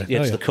the air. I tell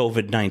It's you. the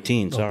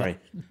COVID-19. Sorry.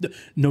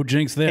 No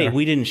jinx there. Hey,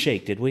 we didn't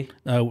shake, did we?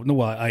 No,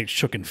 well, I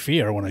shook in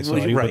fear when I saw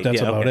you, Right, but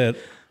that's yeah, about okay.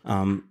 it.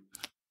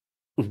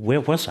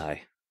 Where was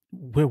I?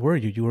 Where were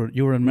you?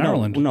 You were in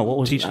Maryland. no, what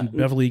was teaching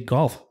Beverly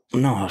golf?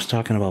 No, I was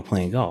talking about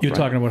playing golf. You're right?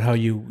 talking about how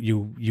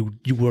you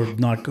were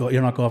not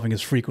you're not golfing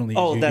as frequently.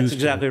 Oh, as you that's used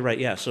exactly right.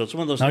 Yeah. So it's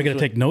one of those. To. Now I things got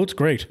to take notes.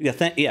 Great.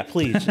 Yeah,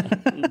 please.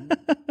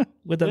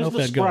 With that Where's the notepad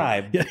going.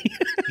 scribe? Yeah.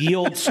 Ye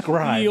old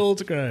scribe. The old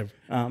scribe.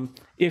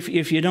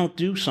 If you don't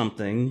do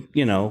something,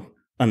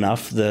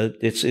 enough,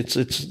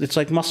 it's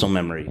like muscle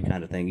memory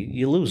kind of thing.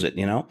 You lose it.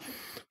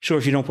 Sure,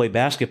 if you don't play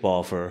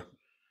basketball for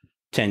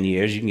 10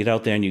 years, you can get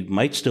out there and you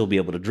might still be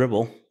able to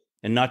dribble.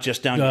 And not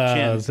just down your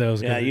chin. That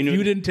was Yeah, good. you knew.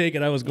 You didn't take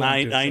it. I was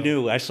going to. I so.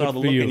 knew. I saw Good the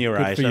for look you. in your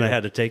Good eyes for that I you.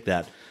 had to take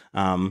that.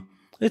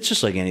 It's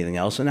just like anything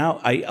else. And now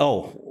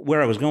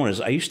where I was going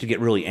is I used to get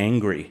really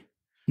angry.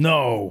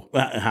 No.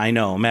 I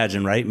know.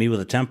 Imagine, right? Me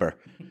with a temper.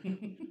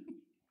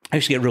 I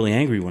used to get really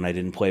angry when I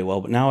didn't play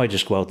well, but now I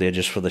just go out there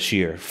just for the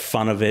sheer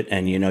fun of it.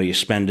 And, you're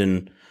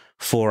spending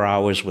 4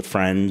 hours with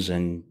friends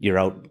and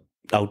you're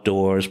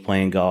outdoors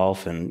playing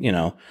golf and,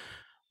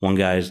 one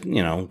guy's,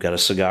 got a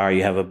cigar,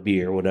 you have a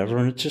beer, whatever.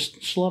 And it's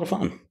just a lot of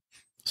fun.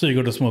 So you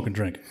go to smoke and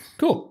drink.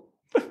 Cool.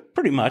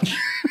 Pretty much.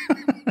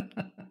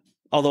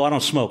 Although I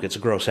don't smoke. It's a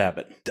gross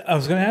habit. I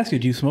was going to ask you,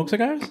 do you smoke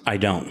cigars? I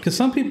don't. Because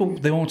some people,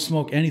 they won't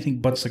smoke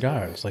anything but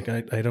cigars. Like,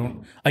 I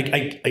don't, I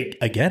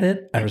get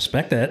it. I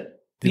respect it.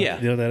 Yeah.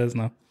 You know what that is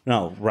now?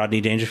 No, Rodney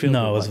Dangerfield?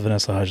 No, it was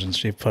Vanessa Hudgens.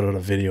 She put out a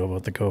video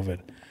about the COVID.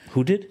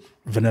 Who did?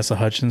 Vanessa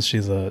Hudgens.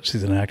 She's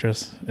an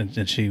actress,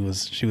 and she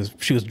was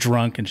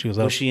drunk, and she was.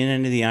 Was she in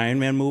any of the Iron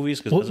Man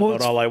movies? Because that's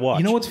about all I watched.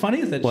 You know what's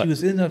funny is that she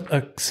was in a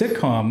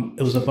sitcom.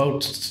 It was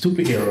about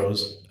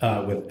superheroes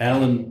with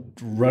Alan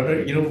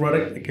Ruddick. You know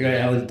Ruddick, the guy,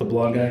 Alan, the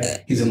blonde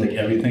guy. He's in like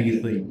everything.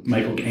 He's the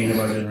Michael Caine of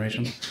our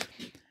generation.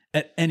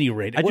 At any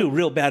rate, I do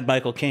real bad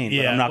Michael Caine,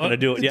 but I'm not going to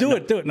do it.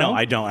 Do it. No,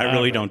 I don't. I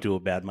really don't do a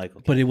bad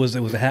Michael Caine. But it was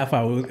a half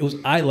hour. It was.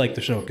 I liked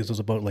the show because it was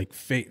about like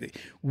fake,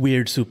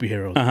 weird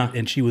superheroes,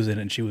 and she was in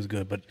it, and she was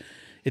good. But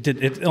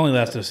it only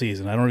lasted a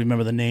season. I don't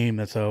remember the name.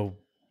 That's how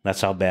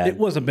bad. It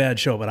was a bad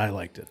show, but I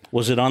liked it.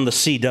 Was it on the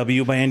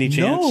CW by any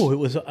chance? No, it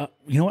was.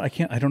 You know what?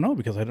 I don't know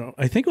because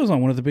I think it was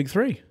on one of the big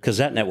three. Because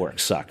that network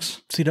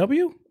sucks.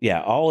 CW.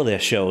 Yeah, all of their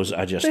shows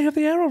are just They have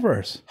the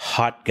Arrowverse.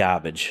 hot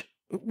garbage.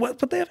 What?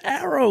 But they have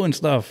Arrow and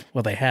stuff.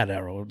 Well, they had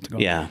Arrow.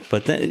 Yeah,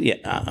 but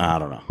I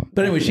don't know.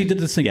 But anyway, she did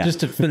this thing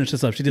just to finish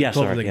this up. She did the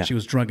whole thing. Yeah. She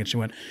was drunk and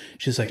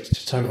she's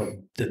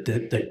talking about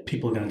that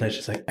people are going to die.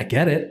 She's like, I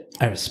get it,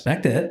 I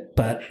respect it,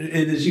 but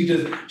she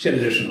had an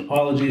additional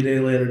apology a day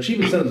later. She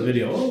even sent us a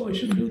video. Oh, I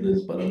shouldn't do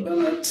this, but I'm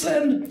gonna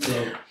send.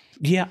 So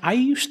yeah, I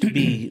used to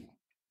be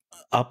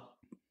up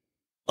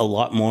a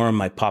lot more in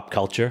my pop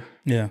culture.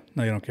 Yeah,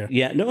 no, you don't care.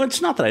 Yeah, no,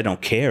 it's not that I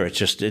don't care. It's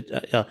just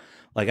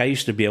like I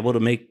used to be able to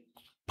make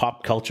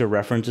pop culture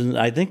references.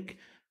 I think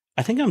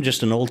I'm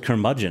just an old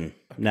curmudgeon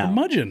now.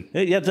 Curmudgeon?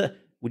 Yeah.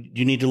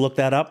 You need to look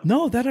that up.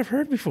 No, that I've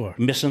heard before.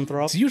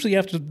 Misanthrope. It's usually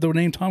after the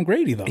name Tom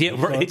Grady, though. Yeah,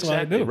 right. So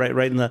Exactly.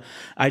 Right. In the.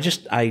 I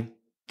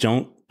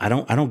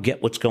don't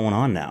get what's going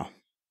on now.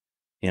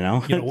 You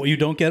know. You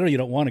don't get it, or you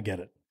don't want to get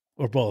it,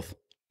 or both.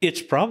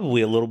 It's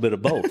probably a little bit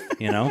of both.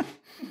 You know.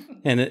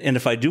 And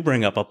if I do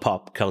bring up a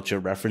pop culture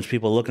reference,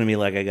 people look at me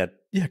like I got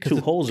two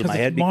holes in my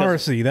head.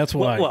 Morrissey, that's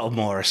why. Well,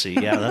 Morrissay,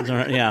 yeah, that's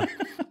right, yeah.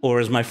 Or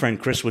as my friend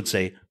Chris would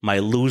say, my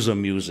loser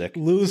music.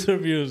 Loser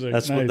music.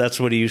 That's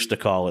what he used to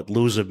call it,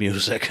 loser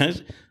music. I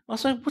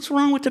was like, what's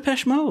wrong with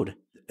Depeche Mode?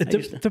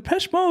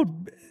 Depeche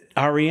Mode.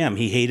 REM.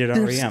 He hated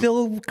They're REM.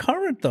 Still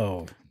current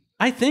though.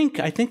 I think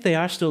they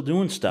are still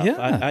doing stuff.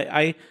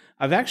 Yeah.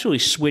 I've actually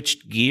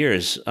switched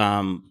gears,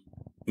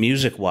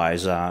 music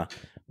wise.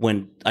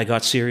 When I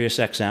got Sirius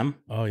XM,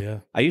 oh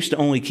yeah, I used to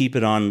only keep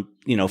it on,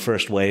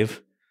 first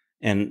wave,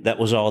 and that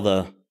was all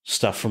the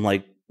stuff from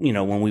like,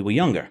 when we were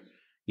younger,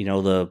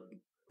 the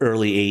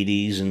early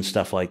 '80s and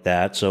stuff like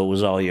that. So it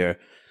was all your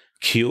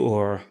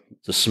Cure,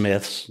 the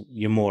Smiths,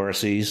 your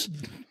Morrisseys,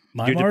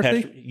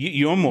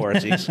 your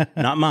Morrisseys,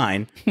 not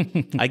mine.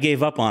 I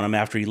gave up on him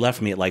after he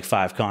left me at like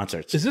 5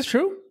 concerts. Is this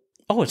true?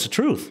 Oh, it's the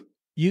truth.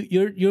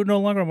 You're no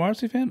longer a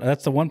Morrissey fan?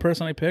 That's the one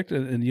person I picked,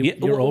 and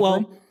you're over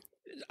him?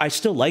 I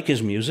still like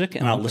his music,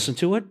 and I'll listen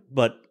to it,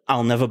 but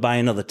I'll never buy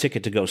another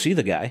ticket to go see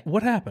the guy.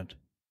 What happened?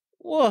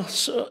 Well,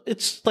 so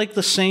it's like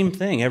the same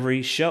thing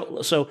every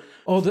show. So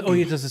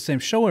he does the same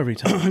show every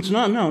time. It's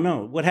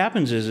no. What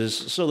happens is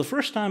so the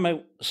first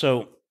time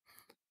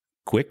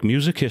quick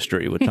music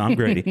history with Tom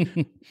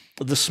Grady.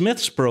 The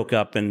Smiths broke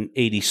up in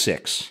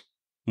 '86.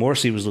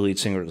 Morrissey was the lead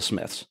singer of the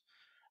Smiths.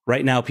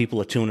 Right now,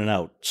 people are tuning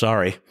out.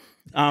 Sorry.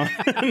 No,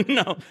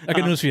 I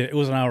got news for you. It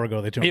was an hour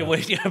ago. They tuned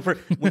out.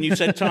 When you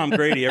said Tom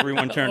Grady,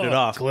 everyone turned it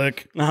off.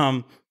 Click.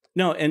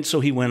 No, and so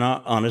he went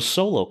on his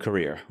solo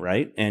career,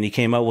 right? And he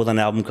came out with an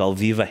album called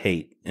Viva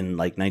Hate in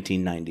like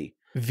 1990.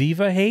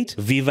 Viva Hate?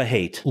 Viva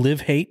Hate. Live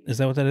Hate? Is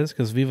that what that is?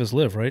 Because Viva's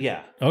live, right?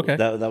 Yeah. Okay.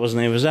 That was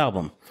the name of his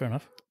album. Fair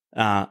enough.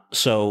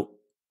 So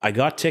I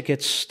got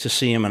tickets to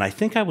see him, and I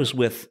think I was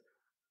with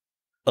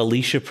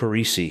Alicia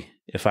Parisi,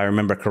 if I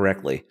remember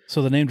correctly.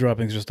 So the name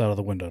dropping is just out of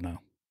the window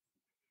now.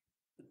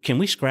 Can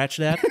we scratch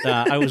that?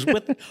 I was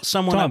with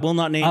someone Tom, I will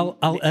not name.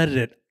 I'll edit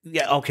it.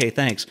 Yeah, okay,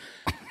 thanks.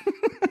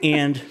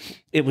 And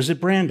it was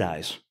at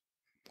Brandeis.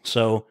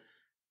 So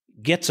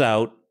gets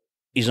out,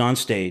 he's on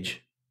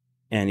stage,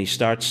 and he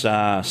starts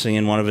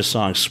singing one of his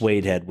songs,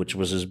 Suede Head, which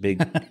was his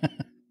big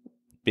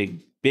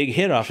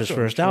hit off his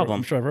first album.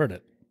 I'm sure I've heard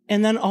it.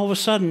 And then all of a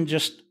sudden,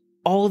 just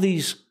all of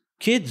these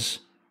kids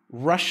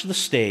rush the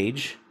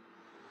stage.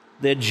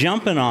 They're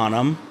jumping on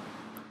him,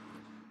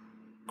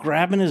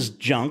 grabbing his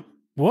junk.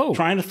 Whoa.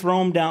 Trying to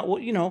throw him down. Well,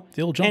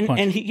 the old jump punch.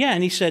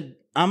 And he said,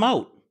 I'm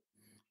out.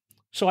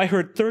 So I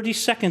heard 30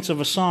 seconds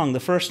of a song the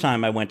first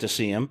time I went to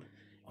see him,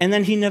 and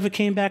then he never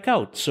came back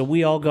out. So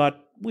we all got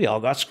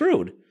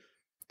screwed.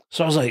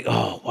 So I was like,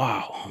 oh,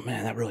 wow, oh,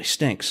 man, that really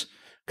stinks.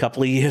 A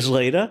couple of years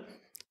later,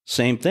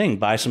 same thing,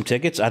 buy some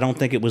tickets. I don't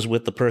think it was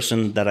with the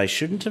person that I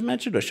shouldn't have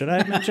mentioned, or should I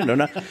have mentioned, or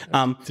not.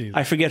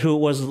 I forget who it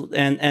was.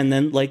 And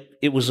then like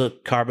it was a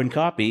carbon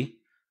copy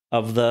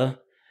of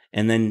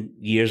and then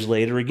years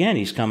later again,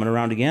 he's coming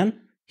around again.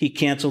 He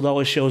canceled all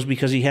his shows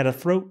because he had a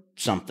throat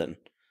something.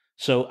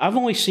 So I've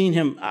only seen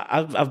him.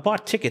 I've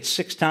bought tickets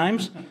 6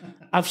 times.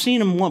 I've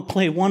seen him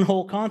play one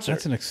whole concert.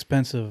 That's an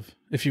expensive.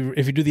 If you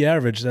do the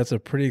average, that's a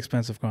pretty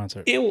expensive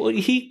concert.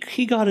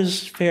 He got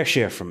his fair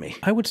share from me.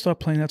 I would stop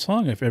playing that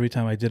song if every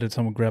time I did it,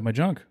 someone grabbed my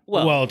junk.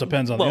 Well, it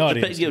depends on the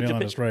audience. To be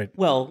honest, right?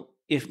 Well,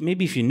 if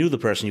you knew the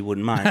person, you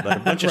wouldn't mind. But a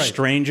bunch of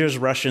strangers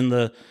rushing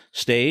the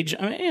stage.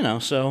 I mean,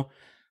 so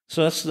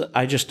that's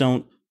I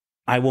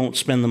I won't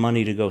spend the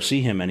money to go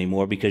see him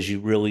anymore because you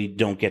really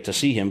don't get to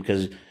see him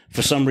because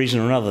for some reason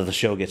or another the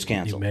show gets You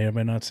canceled. may or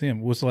may not see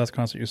him. What's the last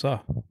concert you saw?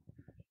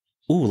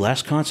 Ooh,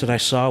 last concert I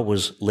saw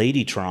was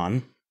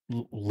Ladytron,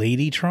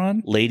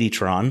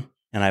 Ladytron?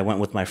 and I went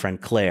with my friend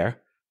Claire.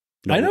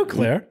 I know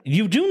Claire.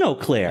 You do know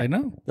Claire. I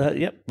know.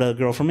 Yep, the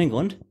girl from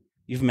England.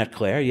 You've met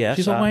Claire, yes.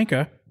 She's a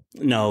wanker.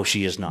 No,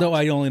 she is not. No,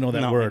 I only know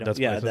that No, word. I That's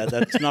don't. why I said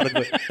that's not a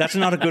good. That's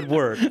not a good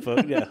word.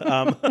 But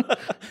yeah.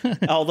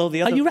 Although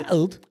the other, Are you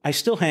old? I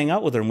still hang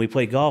out with her and we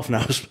play golf. And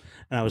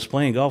I was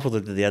playing golf with her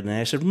the other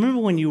day. I said,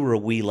 "Remember when you were a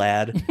wee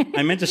lad?"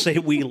 I meant to say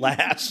wee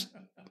lass,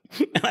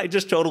 and I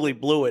just totally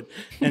blew it.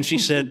 And she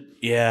said,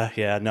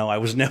 "Yeah, no, I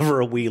was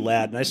never a wee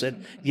lad." And I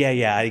said,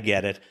 "Yeah, I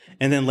get it."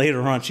 And then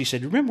later on, she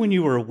said, "Remember when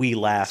you were a wee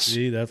lass?"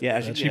 See,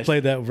 she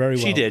played that very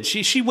well. She did.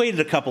 She waited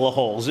a couple of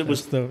holes. It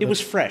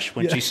was fresh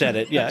when she said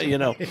it. Yeah, you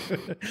know.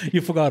 You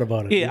forgot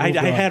about it. Yeah, I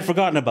had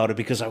forgotten about it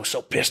because I was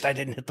so pissed I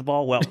didn't hit the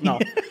ball well. No,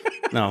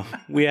 no,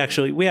 we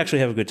actually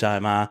have a good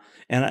time. I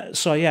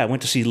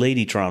went to see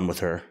Ladytron with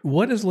her.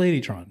 What is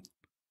Ladytron?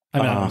 I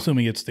mean, I'm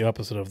assuming it's the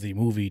opposite of the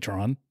movie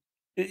Tron.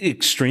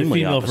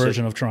 Extremely The female opposite.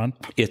 version of Tron.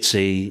 It's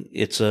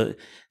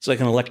like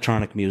an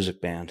electronic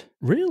music band.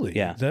 Really?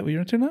 Yeah. Is that what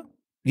you're into now?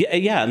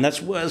 Yeah, and that's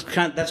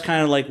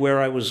kind of like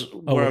where I was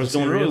going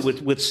Sirius?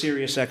 with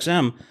Sirius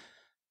XM.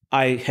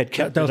 I had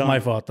kept That was it on. my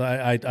fault.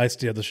 I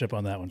steered the ship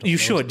on that one. You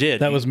sure did.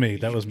 That was me.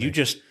 You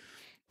just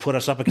put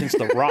us up against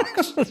the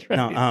rocks. That's right.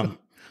 No,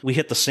 we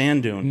hit the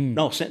sand dune.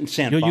 No, sand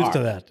You're bar. used to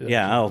that.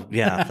 Yeah. Oh,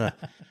 yeah.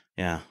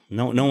 Yeah.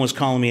 No one's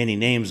calling me any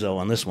names though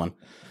on this one.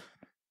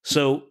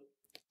 So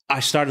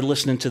I started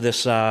listening to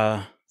this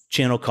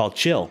channel called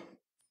Chill,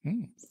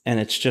 and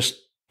it's just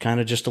kind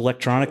of just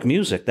electronic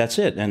music. That's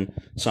it. And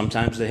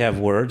sometimes they have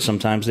words,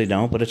 sometimes they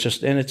don't. But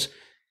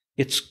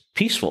it's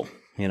peaceful.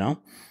 You know.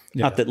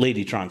 Yeah. Not that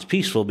Ladytron's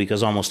peaceful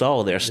because almost all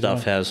of their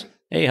stuff has,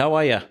 "Hey, how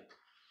are you?"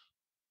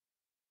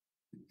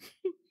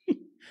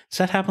 Does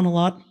that happen a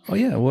lot? Oh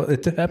yeah. Well,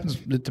 it happens.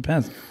 It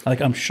depends.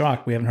 Like I'm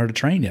shocked we haven't heard a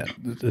train yet.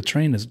 The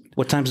train is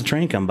What time's the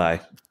train come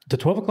by? the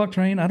 12 o'clock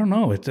train. I don't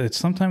know. It's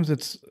sometimes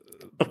it's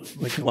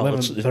like Well,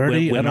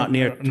 11:30. we're not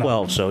near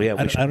 12, so yeah.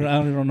 I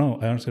don't know.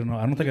 I honestly don't know.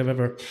 I don't think I've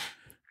ever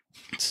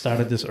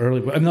started this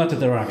early. But not that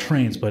there are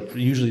trains, but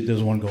usually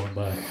there's one going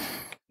by.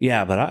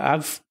 Yeah, but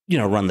I've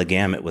run the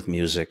gamut with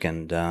music,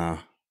 and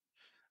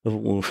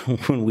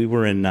when we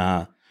were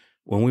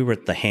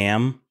at the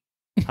Ham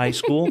High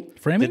School,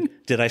 Framing?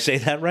 did I say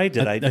that right?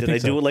 Did I think do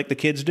so. it like the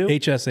kids do?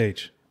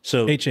 HSH.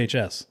 So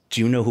HHS.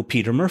 do you know who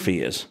Peter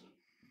Murphy is?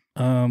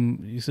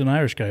 He's an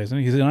Irish guy, isn't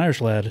he? He's an Irish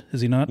lad,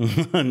 is he not?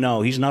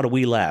 No, he's not a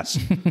wee lass.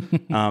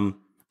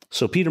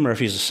 So Peter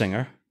Murphy is a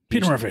singer.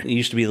 Peter Murphy. He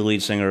used to be the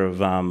lead singer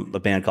of a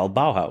band called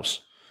Bauhaus,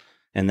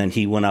 and then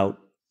he went out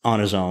on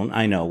his own.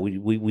 I know we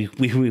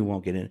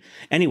won't get in.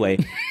 Anyway,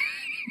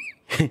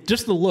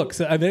 Just the looks.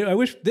 I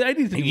wish I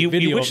need to do you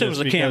video wish of there was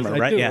this a because camera, I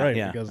right? do, Yeah, right,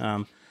 yeah.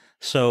 because-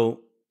 So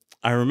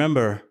I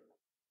remember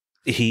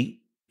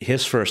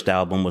his first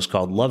album was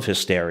called Love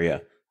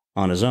Hysteria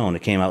on his own.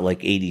 It came out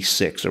like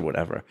 86 or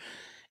whatever,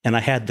 and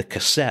I had the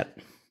cassette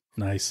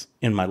nice.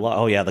 in my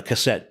the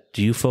cassette.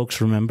 Do you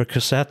folks remember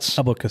cassettes?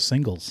 How about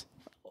singles?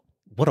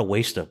 What a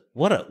waste of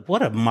what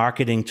a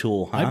marketing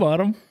tool, huh? I bought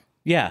them.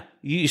 Yeah,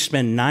 you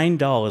spend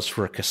 $9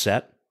 for a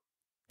cassette,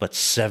 but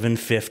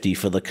 $7.50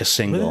 for the Was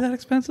single. that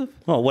expensive?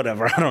 Well,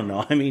 whatever. I don't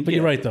know. I mean, But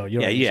you're right, though.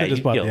 You're right. You yeah, should've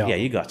just bought the album.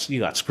 you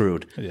got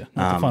screwed. Yeah,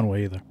 not the fun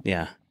way either.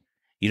 Yeah,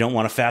 you don't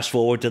want to fast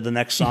forward to the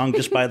next song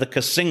just by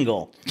the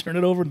single. Turn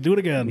it over and do it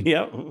again.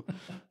 Yep.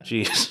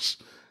 Jesus.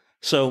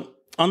 So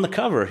on the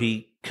cover,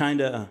 he kind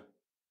of,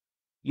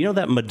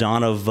 that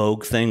Madonna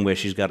Vogue thing where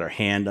she's got her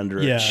hand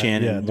under her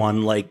chin and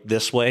one like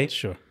this way.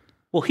 Sure.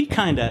 Well, he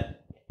kind of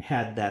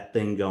had that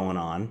thing going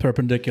on.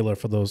 Perpendicular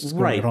for those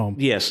going at home.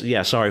 Yes.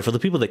 Yeah. Sorry for the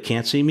people that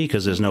can't see me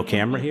because there's no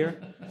camera here.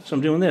 So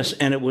I'm doing this,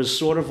 and it was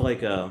sort of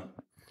like a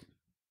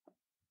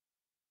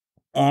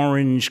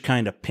orange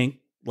kind of pink,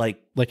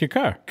 like Like your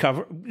car.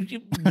 cover.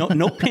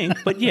 No pink,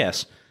 but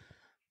yes.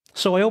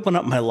 So I open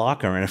up my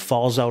locker, and it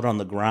falls out on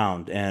the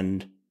ground,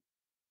 and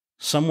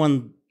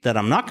someone that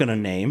I'm not going to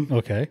name.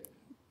 Okay.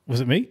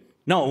 Was it me?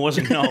 No, it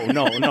wasn't.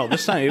 No.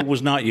 This time it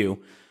was not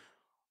you.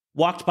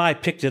 Walked by,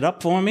 picked it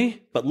up for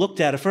me, but looked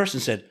at it first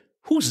and said,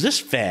 "Who's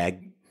this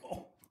fag?"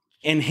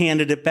 And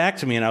handed it back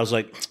to me, and I was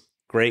like,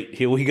 "Great,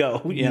 here we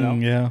go."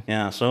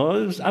 Yeah.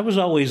 So I was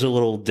always a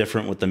little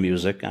different with the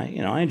music. I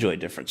enjoy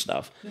different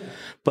stuff,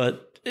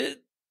 but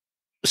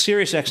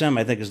Sirius XM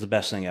I think is the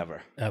best thing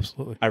ever.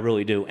 Absolutely. I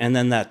really do. And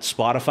then that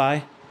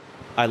Spotify,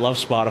 I love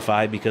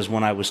Spotify because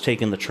when I was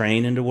taking the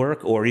train into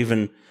work, or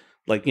even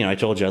like, I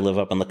told you I live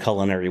up in the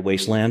culinary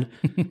wasteland.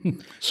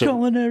 So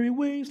Culinary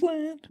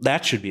wasteland.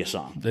 that should be a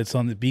song. It's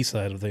on the B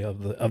side of the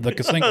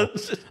single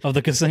of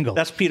the single.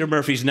 That's Peter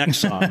Murphy's next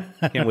song.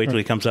 Can't wait till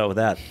he comes out with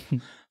that.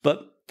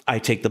 But I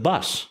take the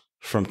bus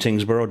from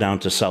Tingsboro down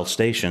to South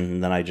Station,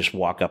 and then I just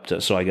walk up to.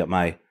 So I got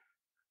my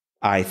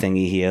eye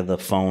thingy here, the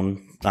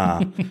phone,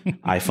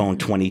 iPhone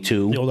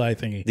 22, the old eye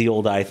thingy. the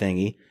old eye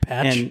thingy,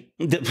 Patch? and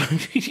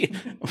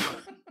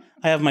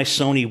I have my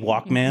Sony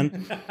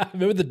Walkman.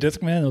 Remember the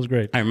Discman? That was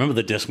great. I remember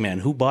the Discman.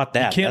 Who bought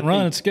that? Can't That run,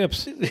 thing- it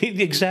skips.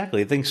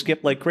 Exactly. Things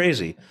skip like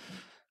crazy.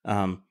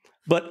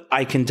 But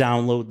I can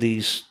download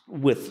these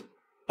with,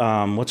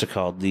 what's it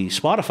called? The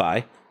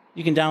Spotify.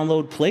 You can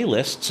download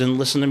playlists and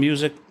listen to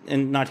music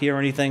and not hear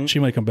anything. She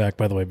might come back,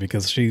 by the way,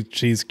 because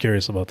she's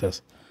curious about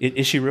this.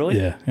 Is she really?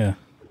 Yeah.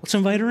 Let's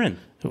invite her in.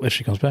 If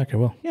she comes back, I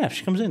will. Yeah, if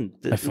she comes in.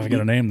 If I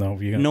get a name, though,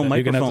 you're No gonna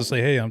have microphone. to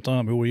say, "Hey, I'm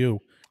Tom. Who are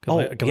you?"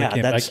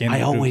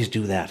 I always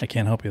do that. I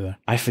can't help you there.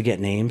 I forget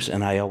names,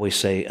 and I always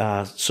say,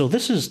 so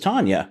this is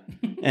Tanya.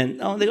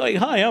 And they go,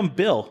 hi, I'm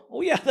Bill.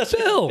 Oh, yeah, that's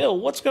Bill. Bill,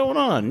 what's going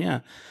on?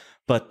 Yeah.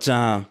 But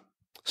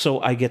so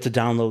I get to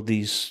download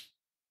these,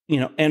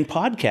 and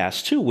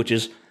podcasts too, which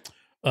is...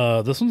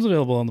 This one's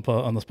available on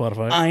the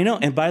Spotify. I know.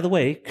 And by the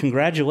way,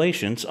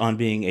 congratulations on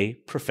being a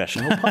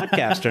professional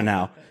podcaster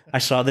now. I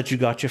saw that you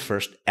got your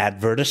first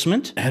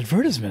advertisement.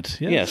 Advertisement.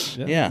 Yes.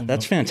 Yeah,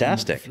 that's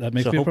fantastic. That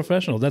makes me a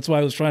professional. That's why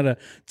I was trying to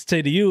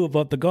say to you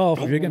about the golf.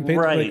 If you're getting paid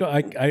to play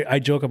golf, I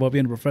joke about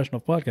being a professional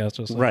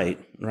podcaster. So.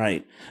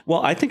 Right.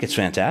 Well, I think it's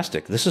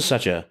fantastic. This is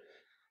such a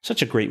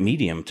great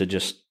medium to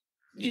just...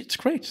 It's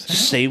great.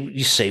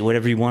 You say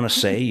whatever you want to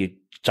say. You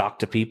talk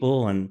to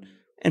people, and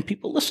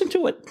people listen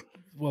to it.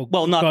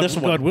 Well, not this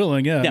one. God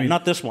willing, yeah. Yeah,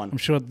 not this one. I'm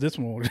sure this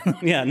one will.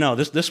 Yeah, no,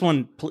 this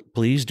one,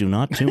 please do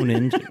not tune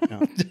in.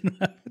 No.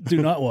 Do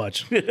not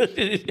watch.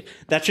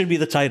 That should be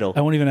the title.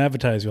 I won't even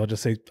advertise you. I'll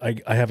just say,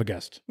 I have a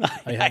guest.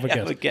 I have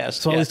a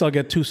guest. So at least I'll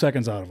get 2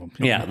 seconds out of them.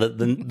 Yeah,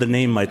 the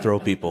name might throw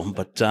people.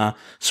 But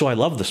so I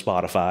love the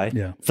Spotify.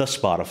 Yeah. The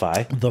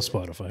Spotify. The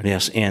Spotify.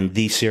 Yes, and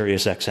the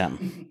Sirius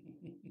XM.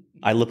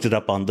 I looked it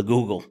up on the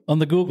Google. On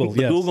the Google,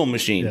 the Google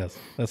machine. Yes,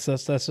 that's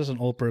just an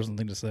old person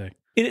thing to say.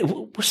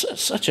 It was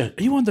such a...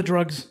 Are you on the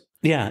drugs?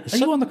 Yeah. Are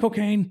you on the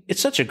cocaine?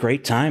 It's such a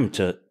great time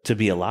to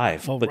be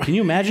alive. Oh, but right. can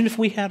you imagine if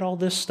we had all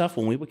this stuff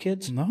when we were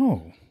kids?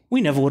 No.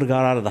 We never would have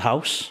got out of the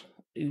house.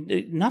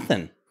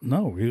 Nothing.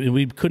 No,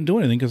 we couldn't do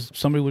anything because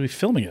somebody would be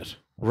filming it.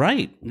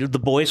 Right. The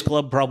Boys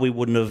Club probably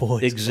wouldn't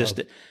have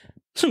existed.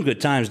 Some good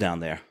times down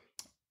there.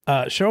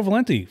 Cheryl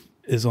Valenti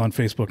is on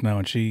Facebook now,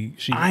 and she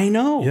I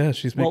know. Yeah,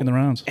 she's making the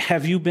rounds.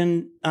 Have you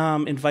been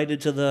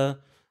invited to the...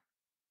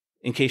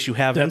 In case you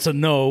haven't? That's a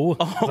no.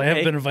 Okay. I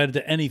haven't been invited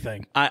to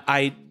anything.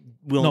 I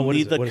will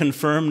neither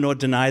confirm nor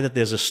deny that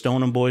there's a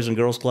Stoneham Boys and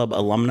Girls Club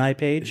alumni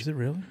page. Is it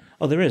really?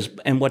 Oh, there is.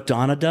 And what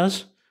Donna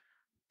does,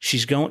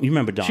 she's going... You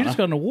remember Donna? She just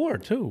got an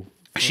award, too.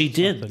 She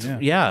did.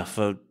 Yeah.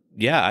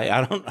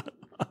 I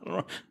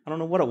don't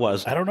know what it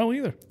was. I don't know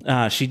either.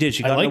 She did.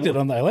 She I got liked it.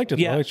 I liked it.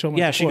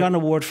 Yeah, she got an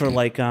award for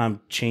like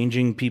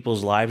changing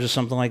people's lives or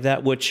something like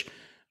that, which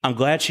I'm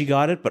glad she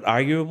got it, but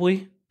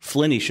arguably,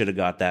 Flinny should have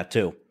got that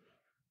too.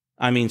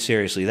 I mean,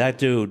 seriously, that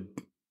dude,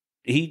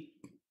 he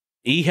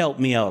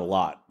helped me out a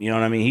lot. You know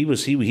what I mean? He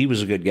was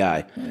a good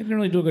guy. He didn't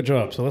really do a good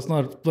job, so let's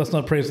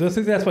not praise. I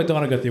think that's why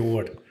Donna got the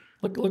award.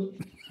 Look.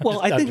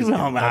 Well, I think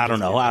I don't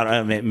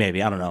know.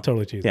 Maybe I don't know.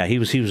 Totally cheesy. Yeah, he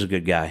was a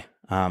good guy.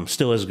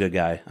 Still is a good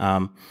guy.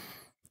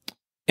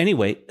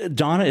 Anyway,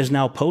 Donna is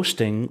now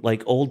posting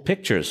like old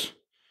pictures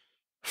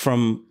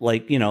from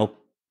like, the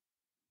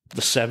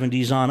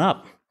 70s on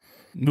up.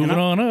 Moving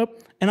on up.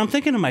 And I'm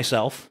thinking to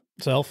myself,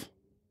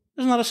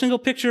 there's not a single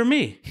picture of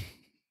me.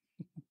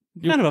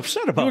 I'm kind of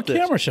upset about this.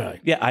 You're camera shy.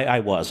 Yeah, I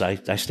was. I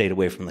stayed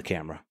away from the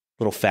camera.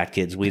 Little fat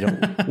kids. We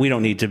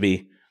don't need to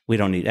be.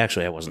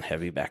 Actually, I wasn't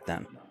heavy back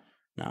then.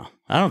 No,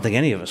 I don't think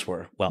any of us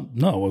were. Well,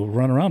 no, we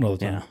run around all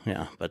the time.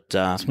 Yeah. But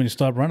that's when you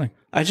stop running.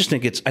 I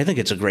think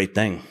it's a great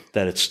thing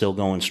that it's still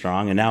going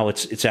strong, and now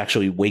it's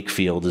actually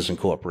Wakefield is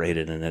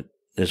incorporated in it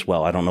as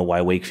well. I don't know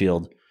why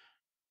Wakefield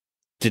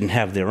didn't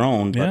have their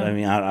own, but I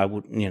mean, I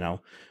would,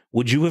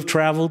 would you have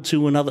traveled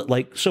to another,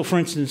 like, so for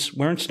instance,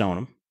 we're in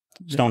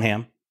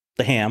Stoneham,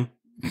 the Ham,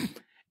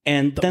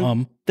 and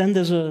then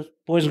there's a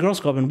Boys and Girls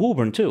Club in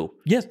Woburn too.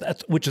 Yes,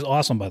 which is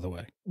awesome, by the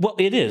way. Well,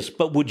 it is,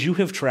 but would you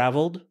have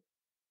traveled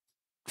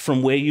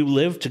from where you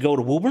live to go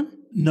to Woburn?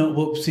 No,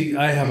 well, see,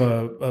 I have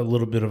a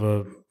little bit of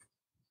a,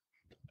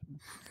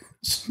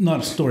 not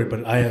a story,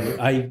 but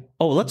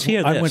let's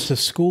hear this. I went to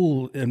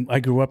school, and I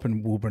grew up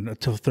in Woburn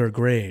until third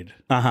grade.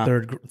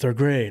 Third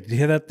grade. You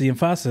hear that? The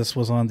emphasis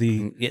was on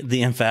the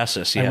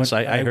emphasis. Yes,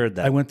 I heard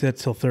that. I went there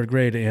till third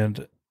grade,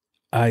 and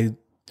I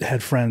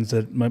had friends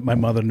that my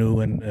mother knew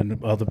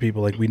and other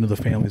people, like we knew the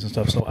families and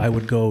stuff. So I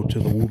would go to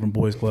the Woburn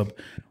Boys Club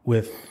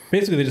with,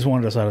 basically they just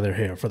wanted us out of their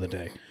hair for the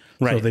day.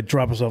 Right. So they'd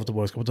drop us off at the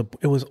Boys Club.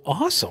 It was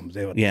awesome.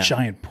 They had a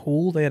giant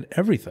pool. They had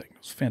everything. It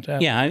was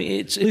fantastic. Yeah, I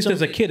mean, at least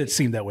as a kid, it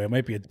seemed that way. It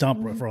might be a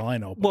dump for all I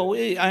know. Well,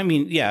 I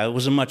mean, it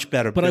was a much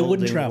better. But I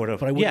wouldn't travel.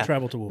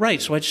 Travel to Woburn.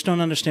 Right. So I just don't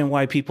understand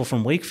why people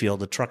from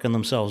Wakefield are trucking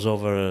themselves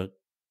over.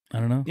 I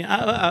don't know.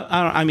 Yeah,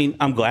 I mean,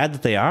 I'm glad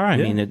that they are. I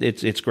mean,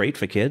 it's great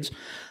for kids.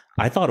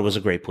 I thought it was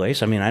a great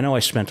place. I mean, I know I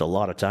spent a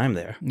lot of time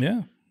there.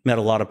 Yeah. Met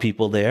a lot of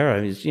people there.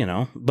 I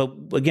mean, but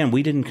again,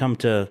 we didn't come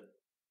to.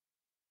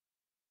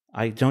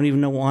 I don't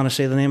even want to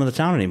say the name of the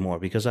town anymore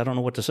because I don't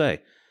know what to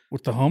say.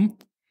 With the Hum?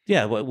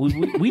 Yeah,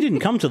 we didn't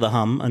come to the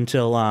Hum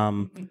until I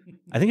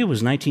think it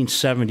was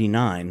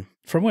 1979.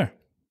 From where?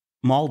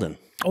 Malden.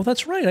 Oh,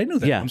 that's right. I knew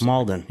that. Yeah, I'm sorry.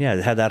 Malden. Yeah,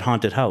 it had that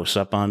haunted house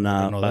up on.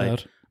 I didn't know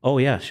that. Oh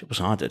yeah, it was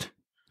haunted.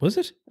 Was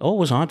it? Oh, it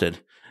was haunted.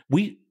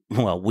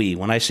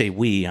 When I say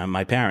we,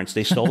 my parents,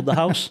 they sold the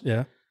house.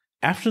 Yeah.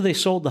 After they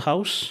sold the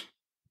house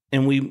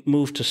and we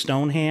moved to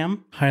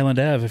Stoneham. Highland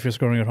Ave, if you're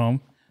scrolling at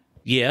home.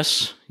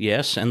 Yes,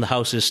 and the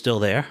house is still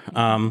there.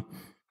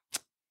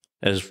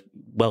 As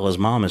well as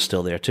Mom is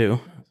still there too.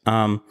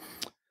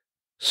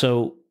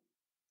 So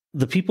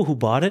the people who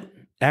bought it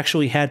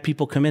actually had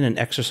people come in and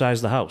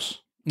exercise the house.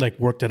 Like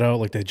worked it out,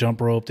 like they jump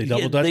rope, they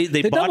double dutch.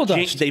 They double bought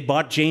dutched. They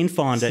bought Jane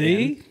Fonda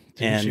See?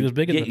 in. She was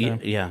big at the time.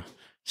 Yeah.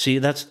 See,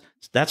 that's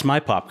my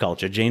pop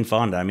culture, Jane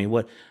Fonda. I mean,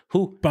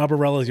 who?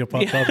 Barbarella's your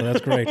pop culture.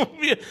 That's great.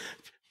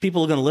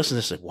 People are going to listen to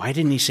this. Like, why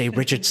didn't he say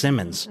Richard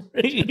Simmons?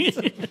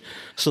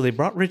 So they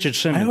brought Richard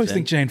Simmons. I always in.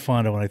 think Jane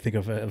Fonda when I think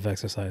of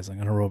exercising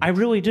and aerobics. I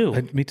really do.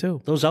 Me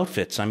too. Those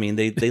outfits. I mean,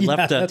 they Yeah,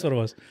 left. that's what it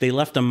was. They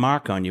left a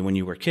mark on you when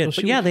you were a kid. Well, but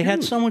she yeah, was they had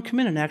cute. someone come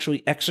in and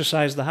actually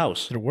exercise the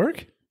house. Did it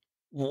work?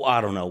 Well,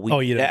 I don't know.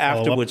 You didn't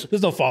afterwards. follow up?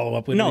 There's no follow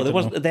up. No, there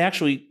was. They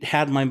actually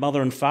had my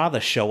mother and father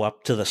show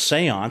up to the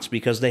séance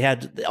because they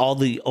had all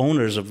the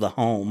owners of the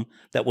home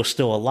that were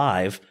still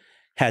alive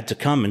had to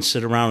come and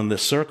sit around in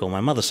this circle.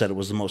 My mother said it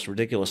was the most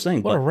ridiculous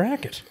thing. What but a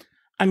racket.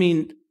 I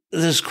mean,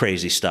 this is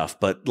crazy stuff.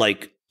 But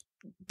like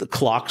the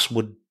clocks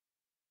would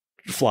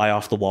fly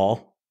off the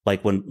wall.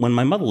 Like when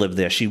my mother lived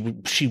there, she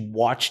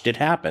watched it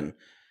happen.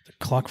 The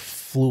clock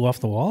flew off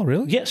the wall,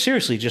 really? Yeah,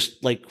 seriously,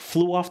 just like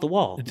flew off the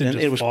wall. It didn't And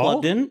just it was fall?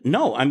 plugged in.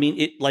 No, I mean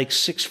it like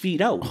 6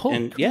 feet out, Oh,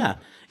 and cool. yeah,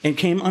 and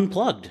came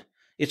unplugged.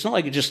 It's not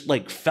like it just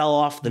like fell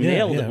off the Yeah,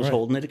 nail yeah, that was right.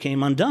 holding it. It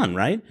came undone,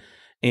 right?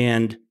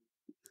 And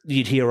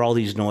you'd hear all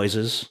these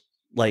noises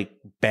like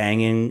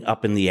banging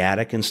up in the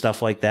attic and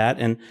stuff like that.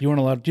 And You weren't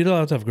allowed. You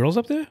allowed to have girls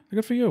up there?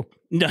 Good for you.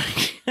 no,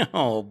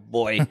 oh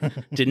boy,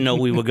 didn't know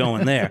we were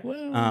going there.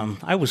 Well.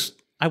 I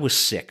was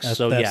 6, That's-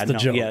 so that's yeah, the no,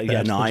 joke. yeah,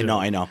 That's no, the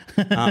I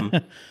know.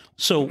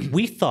 So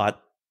we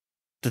thought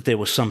that there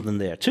was something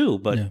there too,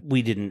 but Yeah.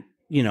 we didn't,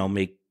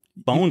 make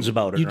bones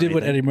about it. You or did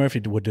what anything. Eddie Murphy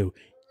would do.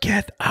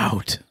 Get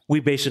out. We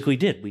basically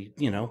did.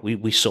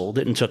 We sold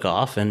it and took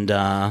off, and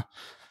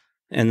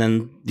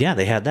then they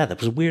had that. That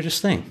was the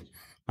weirdest thing.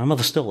 My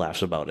mother still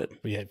laughs about it.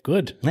 Yeah,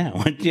 good.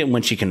 Yeah,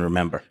 when she can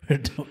remember.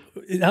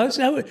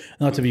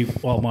 Not to be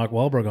all Mark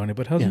Wahlberg on you,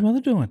 but how's your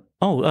mother doing?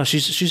 Oh,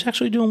 she's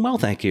actually doing well,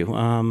 thank you.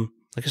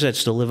 Like I said,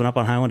 still living up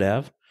on Highland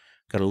Ave.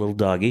 Got a little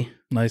doggy,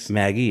 Nice.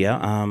 Maggie.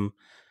 Yeah.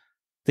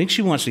 Think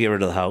she wants to get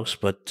rid of the house,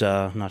 but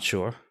not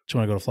sure. Do you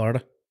want to go to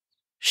Florida?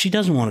 She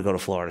doesn't want to go to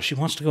Florida. She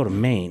wants to go to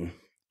Maine.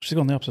 She's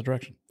going the opposite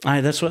direction.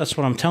 That's what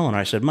I'm telling her.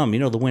 I said, Mom,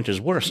 the winter's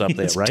worse up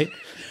there, right?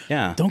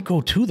 Yeah. Don't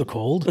go to the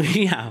cold.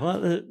 Yeah.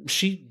 Well,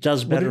 she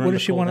does better. What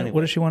does she want?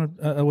 What does she want?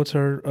 What's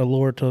her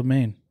allure to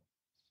Maine?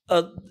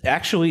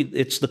 Actually,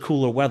 it's the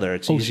cooler weather.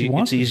 It's Oh, easy. she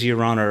wants It's it?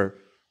 easier on her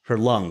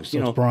lungs. So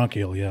it's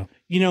bronchial, yeah.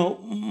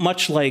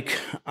 Much like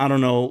I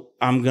don't know.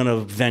 I'm gonna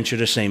venture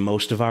to say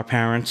most of our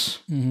parents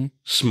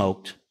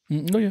smoked,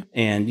 Oh yeah.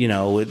 and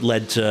it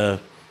led to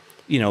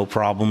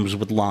problems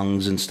with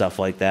lungs and stuff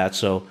like that.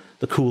 So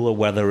the cooler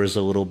weather is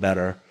a little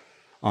better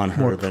on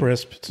her. More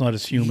crisp. It's not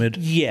as humid.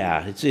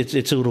 Yeah,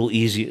 it's a little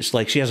easier. It's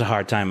like she has a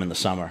hard time in the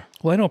summer.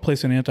 Well, I know a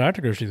place in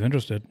Antarctica if she's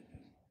interested.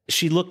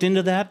 She looked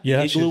into that.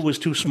 Yeah, Igloo was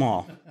too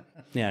small.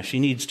 Yeah, she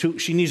needs a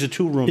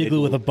 2-room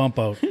Igloo with a bump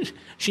out.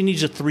 She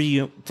needs a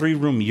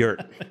three-room yurt.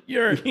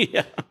 Yurt.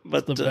 Yeah,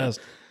 but The best.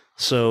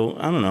 So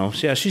I don't know.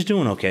 Yeah, she's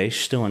doing okay.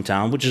 She's still in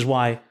town, which is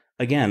why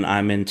again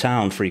I'm in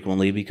town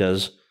frequently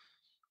because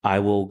I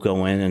will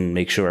go in and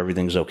make sure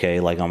everything's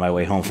okay. Like on my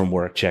way home from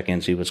work, check in,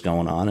 see what's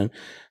going on, and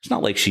it's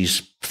not like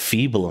she's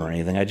feeble or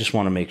anything. I just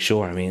want to make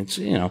sure. I mean, it's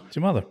It's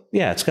your mother.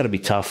 yeah, it's got to be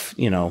tough.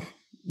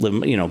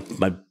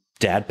 My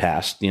dad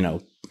passed.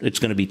 It's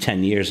going to be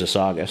 10 years this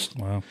August.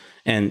 Wow.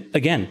 And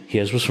again,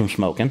 his was from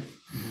smoking,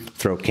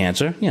 throat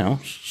cancer.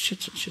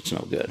 Shit's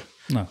no good.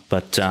 No.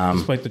 But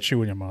Despite the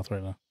chew in your mouth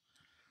right now.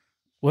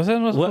 Was that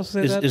not what supposed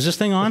to say that? is this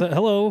thing on?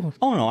 Hello.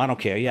 Oh no, I don't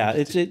care.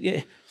 Yeah,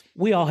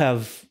 we all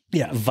have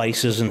Yeah.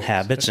 vices and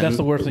habits. That's and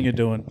the worst thing you're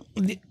doing.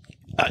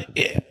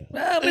 yeah,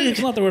 Maybe it's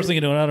not the worst thing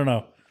you're doing. I don't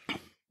know.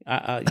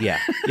 yeah,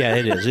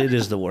 it is. It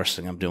is the worst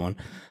thing I'm doing.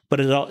 But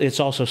it's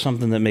also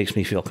something that makes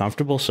me feel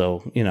comfortable.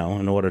 So in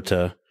order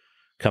to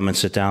come and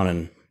sit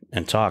down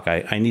and talk,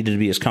 I needed to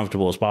be as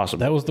comfortable as possible.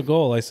 That was the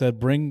goal. I said,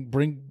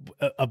 bring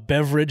a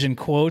beverage in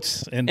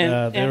quotes, and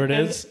there it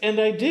is. And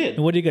I did.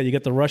 And what do you got? You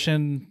got the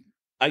Russian,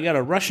 I got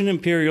a Russian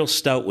Imperial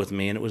Stout with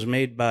me, and it was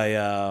made by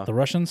the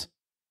Russians,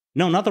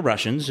 no, not the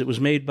Russians. It was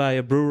made by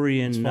a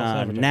brewery in false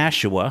advertising.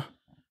 Nashua.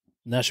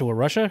 Nashua,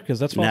 Russia, because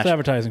that's false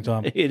advertising,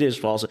 Tom. It is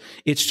false.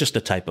 It's just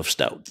a type of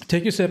stout.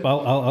 Take your sip.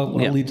 I'll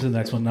lead to the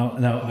next one. Now,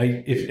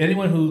 if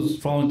anyone who's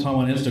following Tom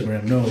on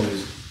Instagram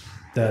knows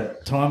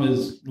that Tom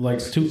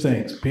likes two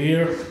things: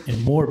 beer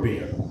and more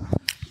beer.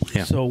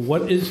 Yeah. So,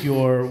 what do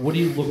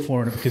you look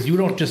for in it? Because you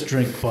don't just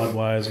drink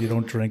Budweiser. You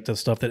don't drink the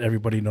stuff that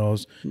everybody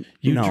knows.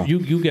 No.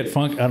 You get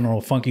funk. I don't know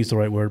if funky's the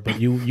right word, but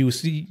you can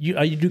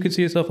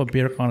see yourself a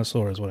beer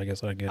connoisseur is what I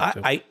guess I get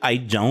to. I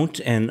don't,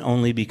 and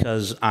only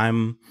because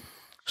I'm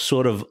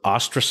sort of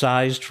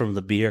ostracized from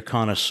the beer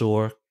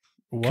connoisseur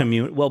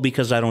community. Well,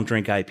 because I don't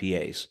drink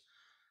IPAs.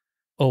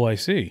 Oh, I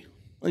see.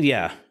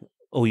 Yeah.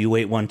 Oh, you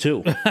ate one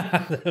too.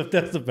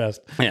 That's the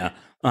best. Yeah.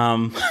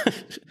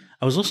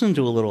 I was listening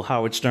to a little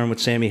Howard Stern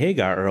with Sammy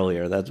Hagar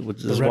earlier. That's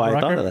why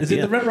I thought of that. Is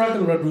it the Red Rocker or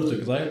the Red Rooster?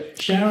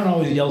 Because Sharon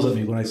always yells at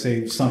me when I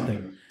say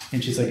something,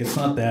 and she's like, "It's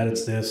not that,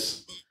 it's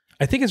this."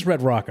 I think it's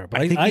Red Rocker, but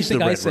I think I say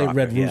Rocker.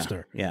 Red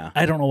Rooster. Yeah.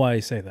 I don't know why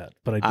I say that,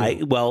 but I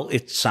do. Well,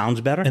 it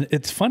sounds better. And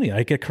it's funny.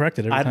 I get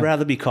corrected every I'd time.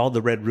 rather be called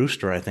the Red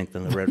Rooster, I think,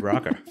 than the Red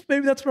Rocker.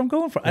 Maybe that's what I'm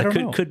going for. I don't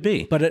know. Could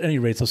be. But at any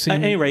rate, At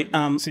any rate,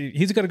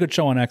 he's got a good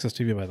show on Access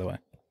TV, by the way.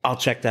 I'll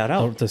check that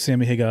out. The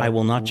Sammy Hagar. I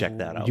will not check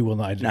that out. You will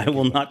not. I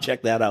will not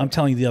check that out. I'm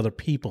telling the other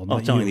people.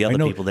 I'm telling the other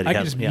people that he I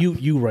can has. just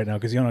mute you right now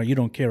because you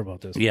don't care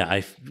about this. Yeah.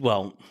 Let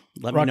Rock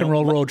me know. and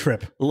roll road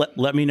trip.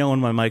 Let me know when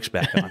my mic's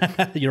back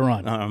on. You're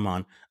on.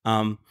 I'm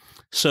on.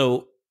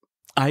 So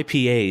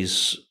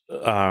IPAs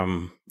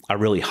are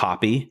really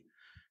hoppy,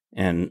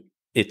 and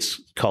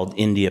it's called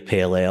India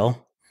Pale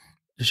Ale.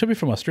 It should be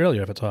from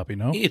Australia if it's hoppy,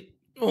 no?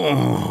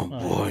 Oh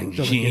boy, It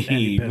doesn't get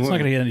any better. It's not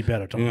going to get any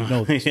better, Tom. You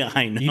know this. Yeah,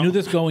 I know. You knew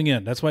this going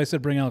in. That's why I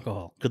said bring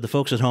alcohol. Could the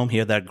folks at home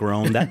hear that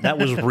groan? That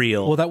was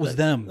real. Well, that was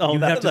them. Oh, you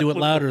have to do it was-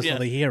 louder yeah. so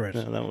they hear it.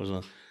 Yeah, that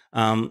was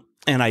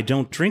and I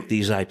don't drink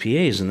these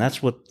IPAs, and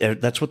that's what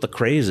the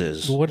craze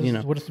is. Well, what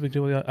is the big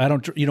deal with that? I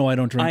don't. I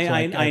don't drink. So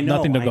I have know,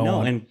 nothing to I go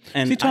know. on.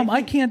 And see, Tom,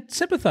 I can't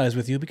sympathize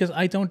with you because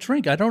I don't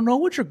drink. I don't know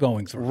what you're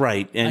going through.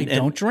 Right. I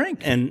don't drink.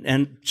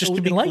 And just So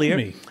to be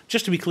enlighten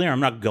clear, I'm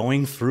not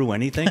going through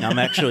anything. I'm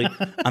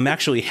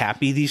actually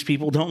happy these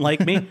people don't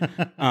like me.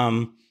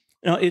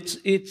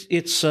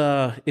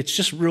 It's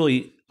just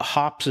really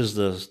hops is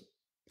the.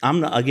 I'm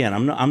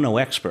no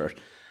expert,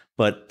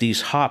 but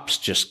these hops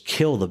just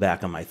kill the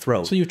back of my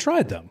throat. So you've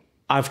tried them.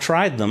 I've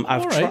tried them.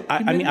 I've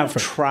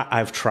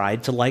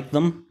tried to like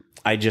them.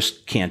 I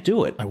just can't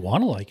do it. I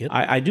want to like it.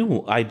 I do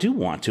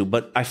want to,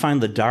 but I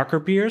find the darker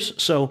beers.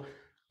 So,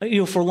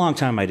 for a long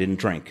time I didn't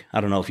drink.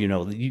 I don't know if you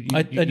know.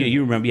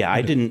 You remember? Yeah,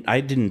 I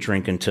didn't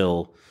drink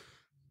until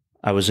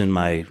I was in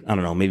my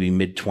maybe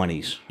mid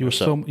 20s.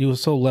 You were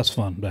so less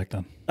fun back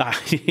then.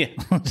 Yeah,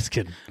 Just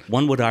kidding.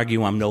 one would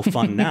argue I'm no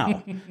fun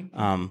now.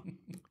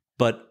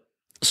 But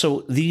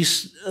so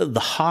the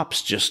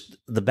hops, just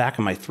the back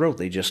of my throat,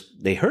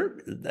 they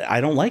hurt.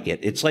 I don't like it.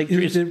 It's like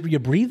You're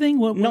breathing?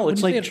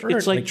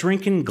 it's like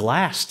drinking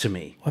glass to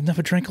me. I've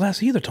never drank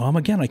glass either, Tom.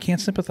 Again, I can't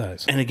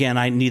sympathize. And again,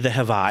 neither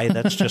have I.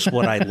 That's just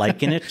what I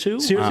liken it to.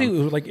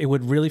 Seriously, it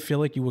would really feel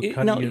like you were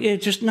cutting.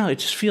 It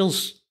just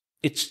feels.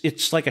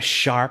 It's like a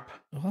sharp.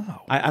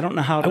 Wow. I don't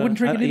know how to. I wouldn't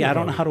drink it either. I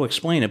don't know how to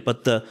explain it,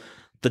 but the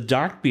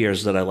dark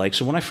beers that I like.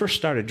 So when I first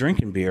started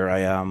drinking beer,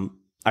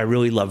 I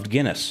really loved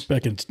Guinness.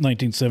 Back in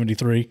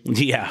 1973.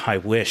 Yeah, I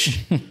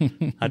wish.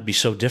 I'd be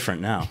so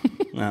different now.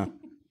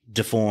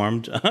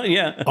 Deformed.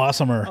 Yeah.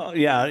 Awesomer.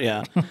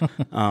 Yeah.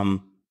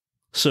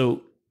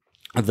 So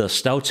the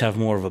stouts have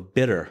more of a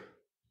bitter,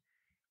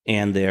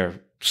 and they're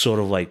sort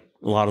of like,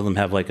 a lot of them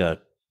have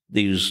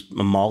they use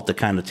a malt that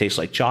kind of tastes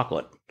like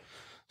chocolate.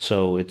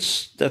 So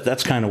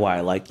that's kind of why I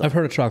like them. I've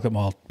heard of chocolate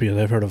malt beer.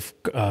 I've heard of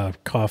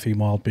coffee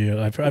malt beer.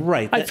 I've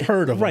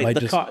heard of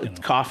them.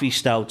 Coffee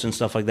stouts and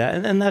stuff like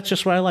that, and that's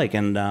just what I like.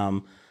 And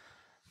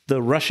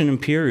the Russian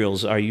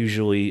Imperials are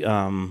usually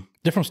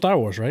They're from Star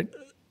Wars, right?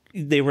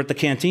 They were at the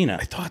cantina.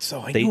 I thought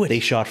so. I knew it. They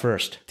shot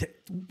first.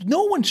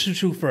 No one should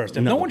shoot first.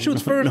 If no one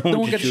shoots first, no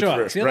one gets shot.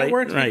 First. See how that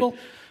works, people?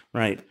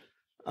 Right.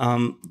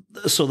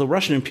 So the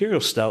Russian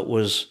Imperial Stout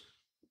was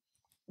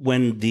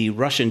when the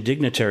Russian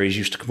dignitaries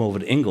used to come over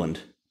to England.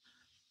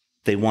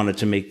 They wanted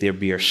to make their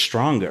beer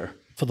stronger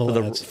for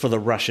the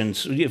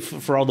Russians,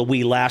 for all the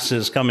wee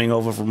lasses coming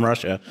over from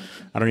Russia.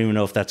 I don't even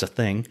know if that's a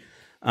thing.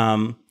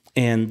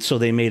 And so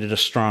they made it a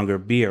stronger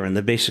beer,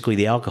 and basically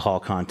the alcohol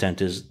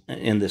content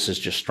in this is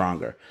just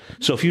stronger.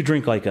 So if you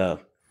drink like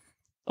a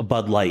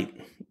Bud Light,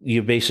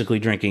 you're basically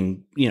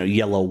drinking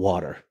yellow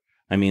water.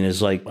 I mean,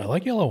 it's like I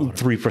like yellow water.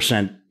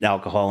 3%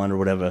 alcohol in or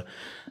whatever.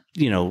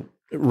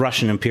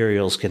 Russian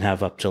Imperials can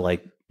have up to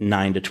like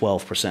 9 to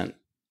 12%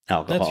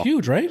 alcohol. That's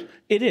huge, right?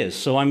 It is.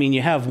 So, I mean,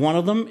 you have one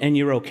of them and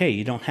you're okay.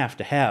 You don't have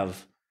to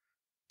have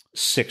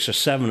 6 or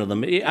 7 of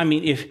them. I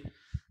mean,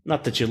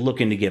 not that you're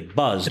looking to get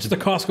buzzed. It's the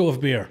Costco of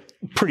beer.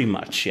 Pretty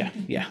much, yeah.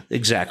 Yeah,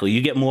 exactly.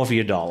 You get more for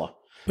your dollar.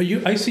 But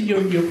I see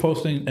you're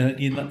posting,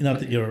 and not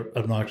that you're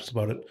obnoxious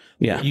about it.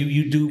 Yeah.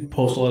 You do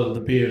post a lot of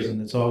the beers,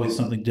 and it's always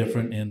something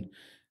different. And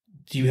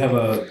do you have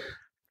a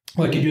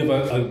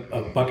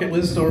bucket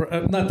list, or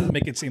not to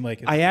make it seem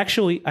like I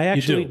actually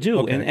do.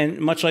 Okay. And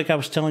much like I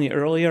was telling you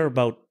earlier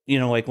about,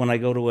 like when I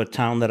go to a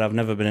town that I've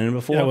never been in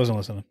before. Yeah, I wasn't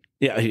listening.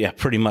 Yeah,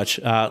 pretty much.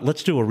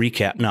 Let's do a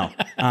recap. No.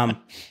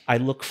 I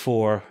look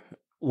for,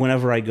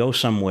 whenever I go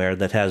somewhere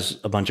that has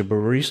a bunch of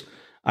breweries,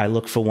 I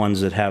look for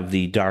ones that have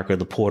the darker,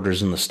 the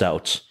porters and the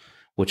stouts,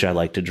 which I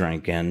like to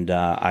drink. And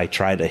I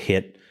try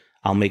to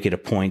I'll make it a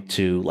point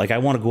to, like, I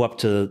want to go up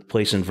to a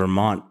place in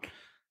Vermont. I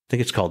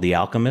think it's called The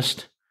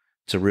Alchemist.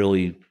 It's a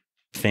really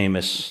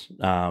famous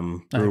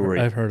brewery.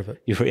 I've heard of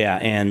it. Yeah,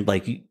 and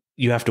like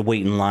you have to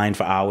wait in line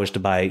for hours to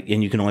buy,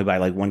 and you can only buy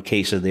like one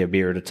case of their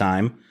beer at a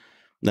time.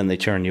 Then they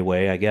turn you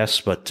away, I guess.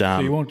 But So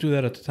you won't do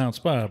that at the town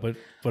spa, but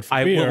for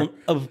I beer,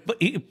 will.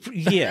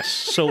 Yes.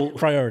 So,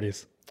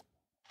 priorities.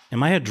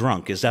 am I a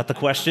drunk? Is that the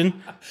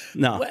question?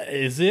 No.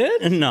 Is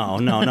it? No.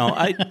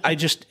 I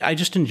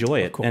just enjoy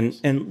it,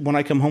 and when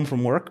I come home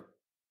from work,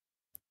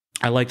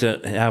 I like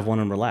to have one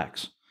and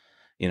relax.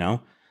 You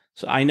know,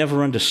 so I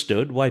never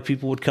understood why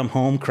people would come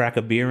home, crack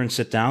a beer, and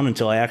sit down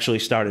until I actually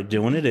started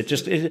doing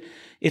it.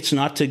 It's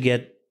not to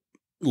get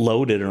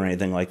loaded or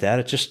anything like that.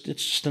 It's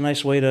just a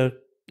nice way to.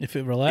 If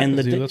it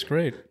relaxes you, that's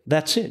great.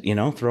 That's it. You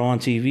know, throw on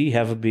TV,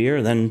 have a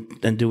beer, then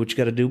do what you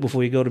got to do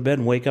before you go to bed,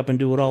 and wake up and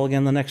do it all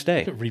again the next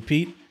day.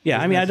 Repeat. Yeah,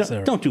 I mean, I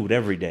don't do it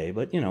every day,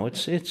 but you know,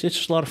 it's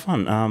just a lot of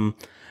fun.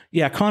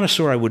 Yeah,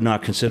 connoisseur I would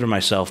not consider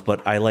myself,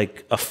 but I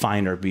like a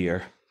finer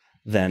beer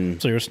than.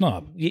 So you're a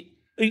snob.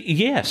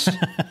 Yes,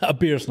 A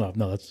beer snob.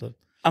 No, that's.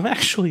 I'm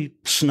actually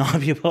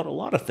snobby about a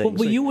lot of things.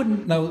 Well, you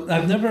wouldn't. No,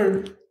 I've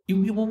never.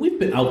 Well, we've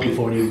been out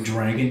before and you've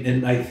drank,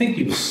 and I think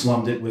you've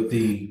slummed it with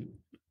the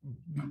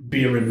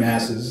beer in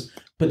masses.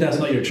 But that's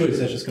not your choice.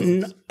 That's just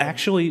because.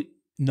 Actually,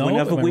 No,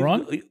 am I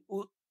wrong?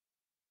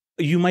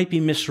 You might be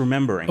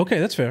misremembering. Okay,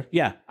 that's fair.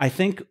 Yeah, I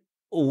think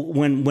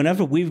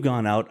whenever we've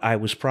gone out, I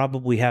was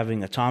probably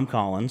having a Tom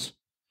Collins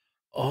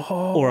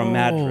or a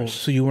Madras.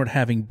 So you weren't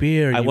having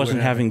beer. I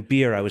wasn't having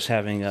beer. I was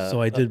having a.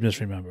 So I did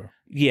misremember.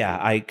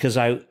 Yeah, because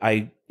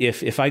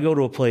if I go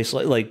to a place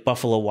like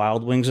Buffalo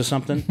Wild Wings or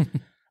something,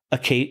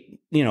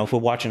 if we're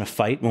watching a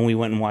fight, when we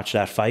went and watched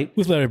that fight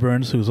With Larry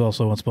Burns, who's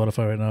also on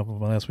Spotify right now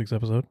from last week's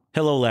episode.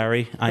 Hello,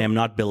 Larry. I am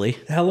not Billy.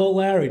 Hello,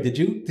 Larry. Did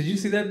you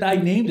see that? I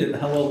named it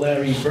Hello,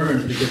 Larry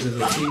Burns because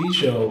there's a TV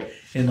show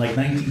in like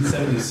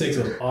 1976.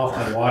 It was off.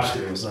 I watched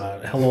it. It was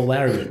Hello,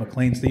 Larry with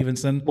McLean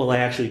Stevenson. Well, I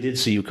actually did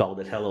see you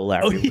called it Hello,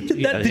 Larry.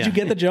 Did you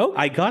get the joke?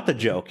 I got the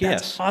joke.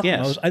 That's Yes. awesome.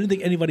 Yes. I didn't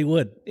think anybody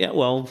would. Yeah.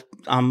 Well,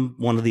 I'm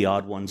one of the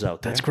odd ones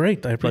out there. That's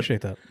great. I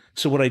appreciate that.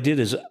 So what I did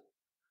is,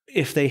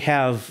 if they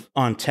have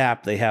on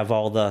tap, they have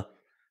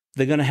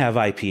they're going to have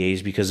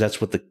IPAs because that's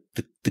what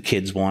the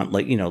kids want.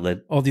 Like,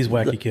 All these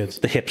wacky kids.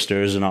 the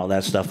hipsters and all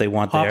that stuff. They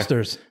want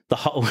Hopsters.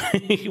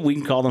 We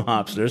can call them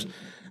hopsters.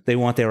 They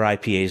want their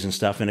IPAs and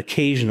stuff. And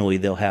occasionally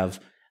they'll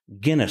have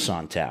Guinness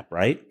on tap,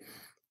 right?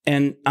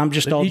 And I'm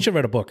just He should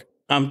write a book.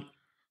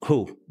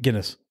 Who?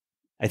 Guinness.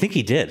 I think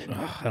he did.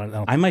 I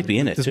don't I might be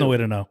in it There's too. no way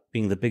to know.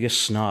 Being the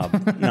biggest snob.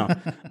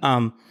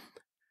 No.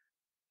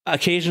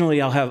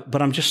 Occasionally I'll have,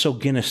 but I'm just so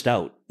Guinnessed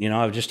out.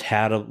 I've just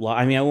had a lot.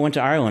 I mean, I went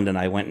to Ireland and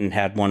I went and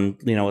had one,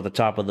 at the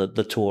top of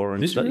the tour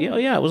and stuff.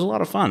 Yeah, it was a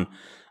lot of fun.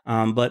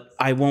 But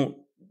I won't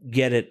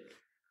get it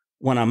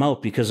when I'm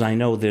out because I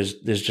know there's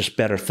just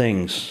better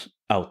things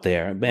out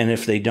there. And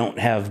if they don't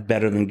have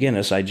better than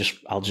Guinness,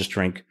 I'll just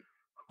drink,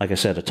 like I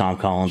said, a Tom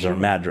Collins or a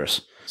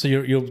Madras. So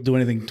you'll do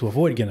anything to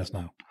avoid Guinness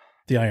now.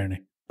 The irony.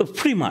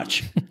 Pretty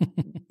much.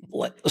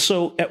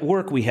 So at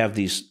work we have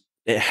these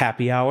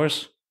happy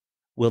hours.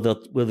 Will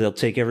they'll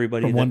take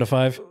everybody From 1 to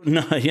 5?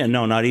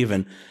 No, not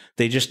even.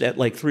 They just at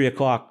like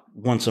 3:00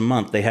 once a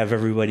month they have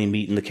everybody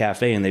meet in the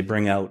cafe and they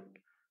bring out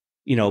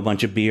a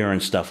bunch of beer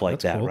and stuff like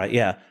that, cool. right?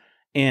 Yeah,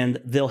 and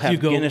they'll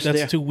have Guinness That's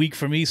there. too weak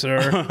for me,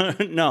 sir.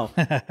 No,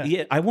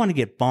 yeah, I want to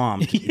get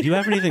bombed. Do you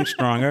have anything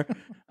stronger?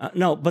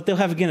 No, but they'll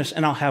have a Guinness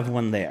and I'll have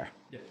one there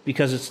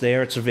because it's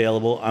there, it's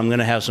available. I'm going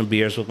to have some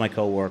beers with my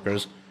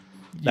coworkers.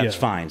 That's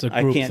fine. It's a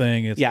group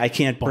thing. I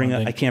can't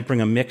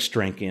bring a mixed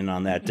drink in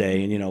on that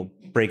day and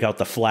break out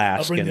the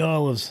flask. I'll bring the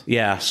olives.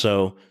 Yeah,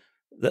 so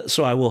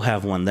I will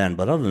have one then.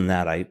 But other than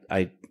that,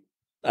 I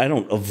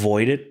don't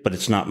avoid it, but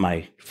it's not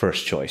my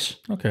first choice.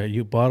 Okay,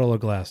 you bottle or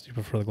glass? Do you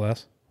prefer the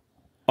glass?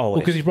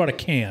 Always. Because you brought a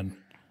can.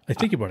 I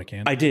think you brought a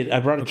can. I did. I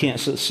brought a can,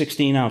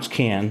 16-ounce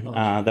can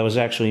that was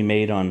actually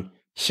made on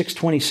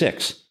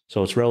 6/26,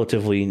 so it's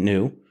relatively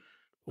new.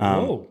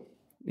 Whoa.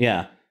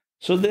 Yeah.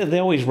 So they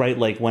always write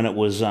like when it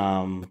was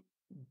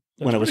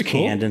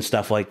canned and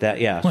stuff like that.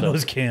 Yeah. When it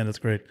was canned, that's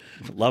great.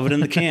 Love it in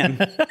the can.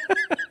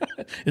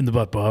 In the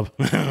butt, Bob.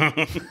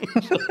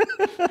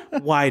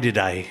 Why did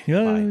I?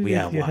 Yeah, why?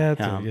 You had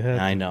to. You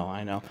had to.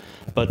 I know.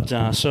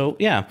 But so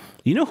yeah,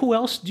 you know who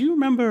else? Do you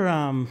remember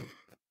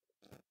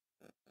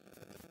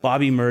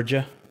Bobby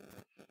Merja?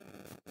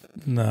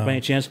 No. By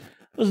any chance?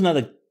 There's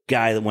another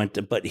guy that went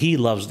to, but he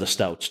loves the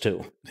stouts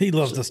too. He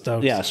loves the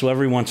stouts. Yeah, so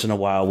every once in a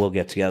while we'll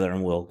get together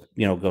and we'll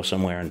go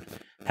somewhere and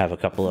have a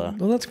couple of.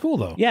 Well, that's cool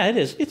though. Yeah, it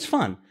is. It's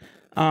fun.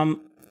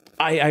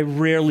 I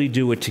rarely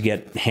do it to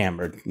get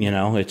hammered.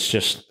 It's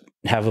just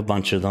have a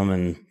bunch of them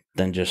and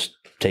then just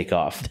take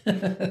off.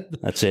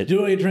 That's it. Do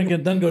all your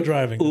drinking, then go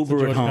driving.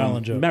 Uber at home.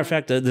 Carlin joke. Matter of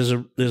fact,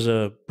 there's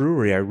a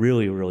brewery I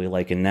really, really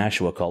like in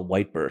Nashua called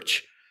White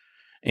Birch,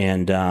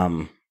 and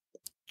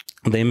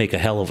they make a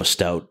hell of a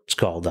stout. It's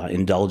called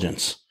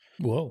Indulgence.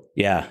 Whoa.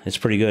 Yeah, it's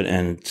pretty good,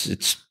 and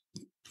it's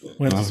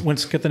when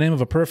it's got the name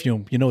of a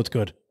perfume, it's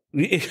good.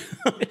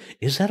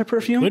 Is that a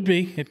perfume? Could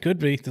be. It could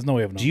be. There's no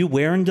way of knowing. Do you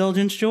wear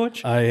Indulgence,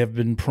 George? I have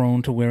been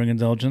prone to wearing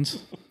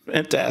Indulgence.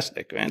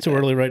 Fantastic. Too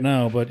early right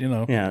now, but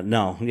Yeah,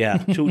 no, yeah,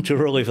 too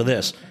early for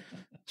this.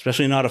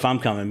 Especially not if I'm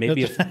coming.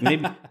 Maybe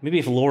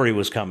if Lori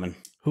was coming.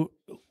 Who?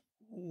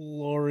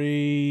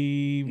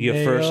 Lori Your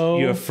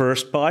Mayo?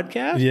 first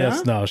podcast? Yes,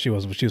 huh? no, she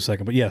wasn't. She was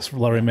second. But yes,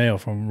 Lori Mayo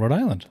from Rhode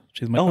Island.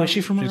 She's my Is she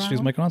from Rhode She's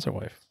Island? my concert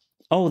wife.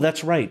 Oh,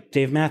 that's right.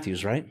 Dave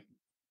Matthews, right?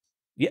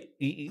 Yeah,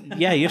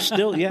 yeah. You're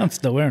still I'm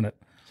still wearing it.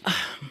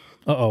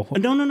 Uh-oh.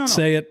 No.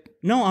 Say it.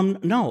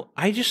 No.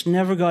 I just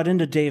never got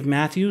into Dave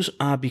Matthews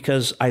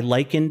because I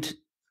likened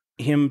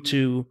him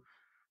to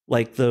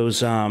like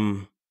those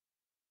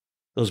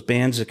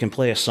bands that can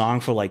play a song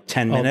for like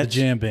 10 minutes.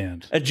 The jam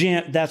band. A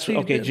jam. That's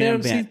okay.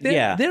 Jam band.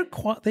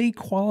 They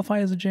qualify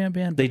as a jam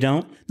band. They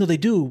don't. No, they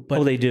do.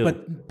 But they do.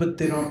 But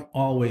they don't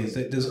always.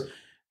 I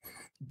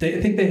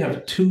think they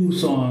have 2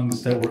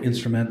 songs that were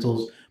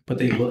instrumentals, but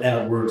they will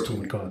add words to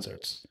them in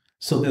concerts.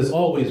 So there's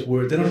always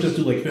words. They don't just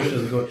do like Fisher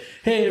and go,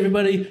 "Hey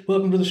everybody,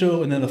 welcome to the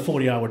show," and then a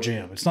 40-hour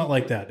jam. It's not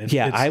like that.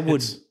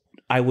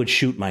 I would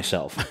shoot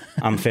myself.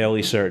 I'm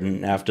fairly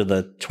certain after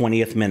the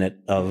 20th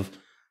minute of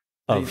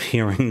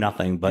hearing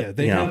nothing. But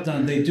they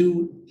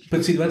do.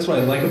 But see, that's what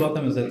I like about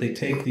them is that they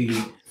take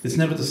it's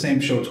never the same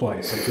show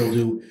twice. Like they'll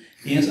do.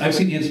 I've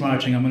seen Ants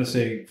Marching. I'm going to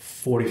say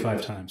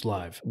 45 times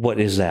live. What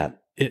is that?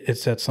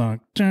 It's that song.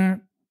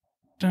 Dun,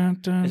 dun,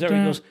 dun, Is that where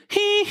he goes?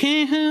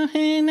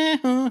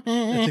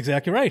 That's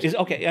exactly right.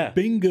 Okay, yeah.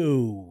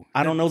 Bingo.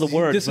 I don't know the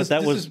words,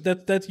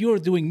 but that's you're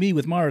doing me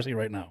with Morrissey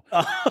right now.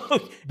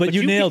 But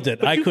you you nailed can- it.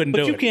 but I you- couldn't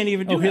but do you it. can't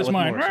even do that here's with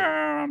mine. Morrissey.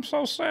 I'm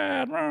so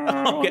sad.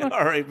 Okay,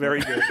 all right,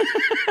 very good.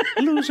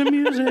 Losing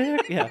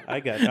music. Yeah, I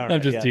got it. All right,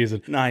 I'm just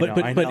teasing. No, I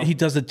know, But he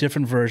does a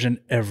different version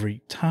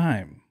every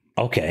time.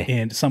 Okay.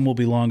 And some will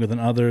be longer than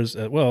others.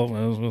 And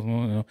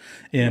No,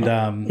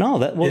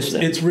 that was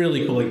it's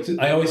really cool. Like,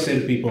 I always say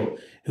to people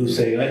who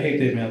say, I hate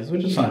Dave Matthews,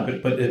 which is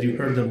fine, but if you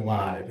heard them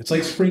live, it's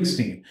like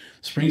Springsteen.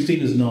 Springsteen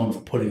is known for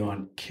putting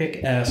on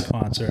kick-ass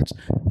concerts.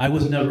 I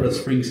was never a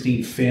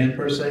Springsteen fan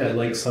per se. I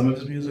like some of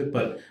his music,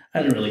 but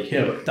I didn't really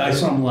care. But I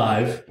saw him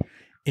live,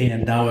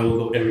 and now I will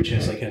go every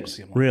chance I can to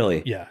see him live.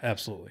 Really? Yeah,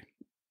 absolutely.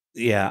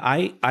 Yeah,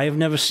 I've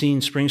never seen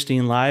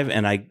Springsteen live,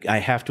 and I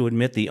have to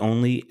admit the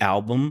only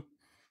album.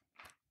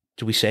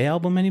 Do we say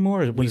album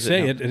anymore? Or We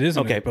say it. It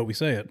isn't okay, but we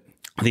say it.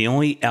 The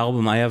only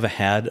album I ever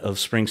had of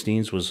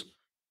Springsteen's was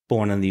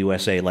Born in the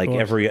USA.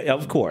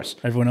 Of course.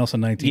 Everyone else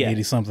in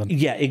 1980 something.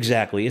 Yeah,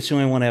 exactly. It's the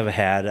only one I ever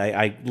had.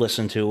 I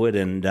listened to it,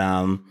 and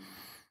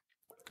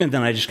then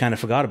I just kind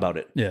of forgot about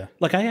it. Yeah.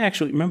 Like I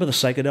actually remember the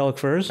Psychedelic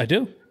Furs. I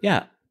do.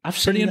 Yeah. I've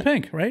seen Pretty in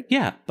Pink, right?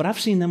 Yeah, but I've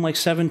seen them like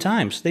 7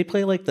 times. They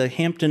play like the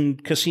Hampton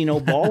Casino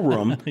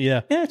Ballroom.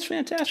 Yeah. Yeah, it's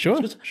fantastic. Sure.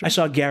 I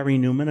saw Gary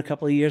Newman a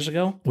couple of years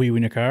ago. Were you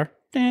in your car?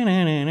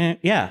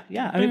 Yeah.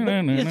 I mean,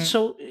 but it's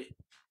so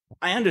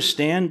I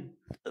understand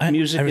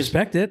music. I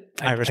respect it.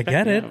 I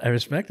get it. I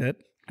respect it.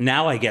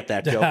 Now I get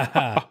that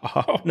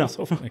joke. No,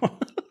 So funny.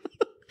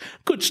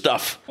 good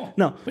stuff.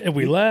 No, And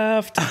we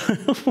left.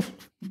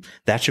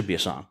 that should be a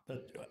song.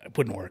 It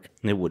wouldn't work.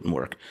 It wouldn't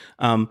work.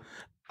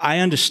 I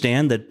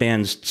understand that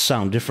bands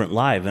sound different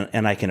live,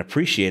 and I can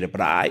appreciate it.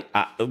 But I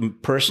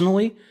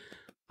personally,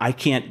 I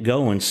can't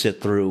go and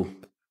sit through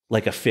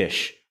like a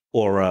Fish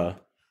or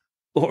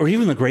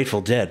even the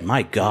Grateful Dead.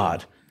 My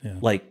God, Yeah.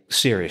 like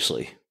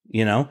seriously,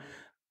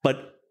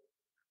 But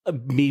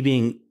me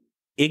being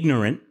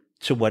ignorant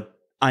to what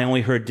I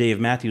only heard Dave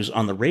Matthews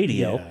on the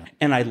radio, Yeah.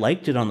 and I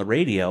liked it on the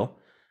radio,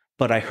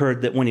 but I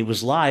heard that when he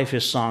was live,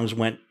 his songs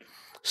went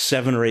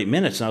 7 or 8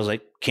 minutes, and I was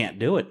like, can't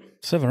do it.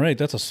 7 or 8.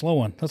 That's a slow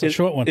one. That's a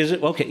short one. Is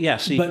it? Okay, yeah,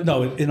 see. But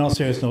no, in all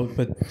seriousness, no.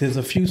 But there's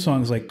a few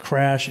songs like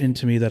 "Crash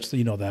Into Me." That's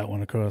that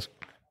one, of course.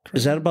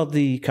 Is that about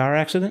the car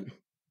accident?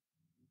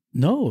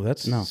 No,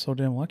 that's No. So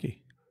Damn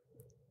Lucky.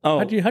 Oh,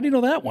 How do you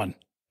know that one?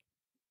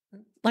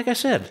 like I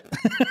said,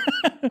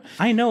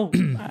 I know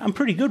I'm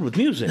pretty good with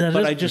music, That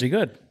but is I just pretty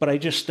good. But I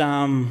just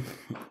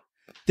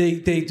They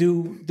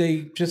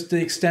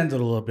extend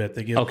it a little bit.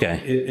 They give Okay.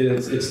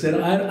 It's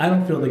I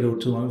don't feel they go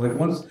too long. Like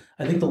once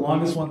I think the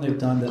longest one they've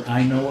done that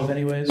I know of,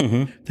 anyways,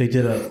 they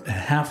did a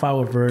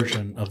half-hour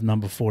version of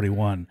Number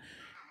 41,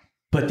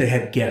 but they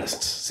had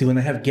guests. See, when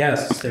they have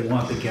guests, they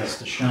want the guests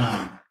to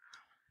shine.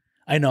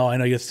 I know.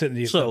 You're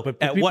sitting. so but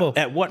at people,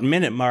 what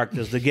minute mark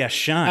does the guest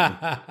shine?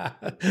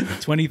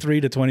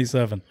 23 to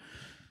 27.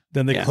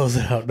 Then they close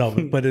it out. No,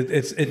 but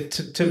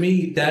to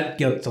me that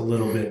gets a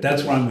little bit.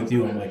 That's where I'm with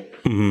you. I'm like,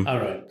 all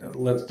right,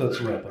 let's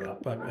wrap it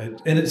up.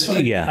 And it's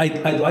funny. Yeah.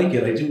 I like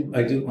it.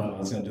 I do. Well, I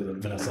was going to do the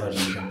Vanessa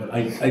Hudgens again, but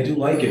I do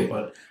like it.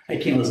 But I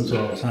can't listen to it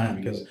all the time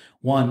because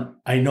one,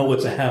 I know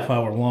it's a half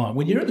hour long.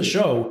 When you're in the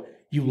show,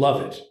 you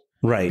love it.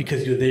 Right.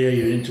 Because you're there,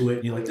 you're into it,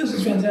 and you're like, this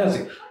is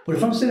fantastic. But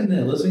if I'm sitting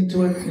there listening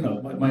to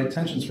it, my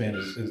attention span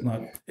is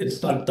not,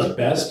 it's not the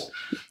best.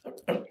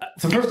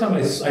 The first time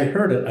I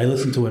heard it, I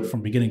listened to it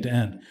from beginning to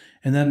end.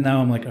 And then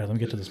now I'm like, all right, let me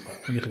get to this part.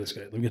 Let me get to this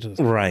guy. Let me get to this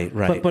guy.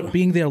 Right. But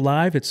being there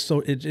live, it's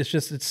so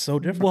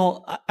different.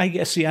 Well, I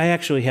guess, see, I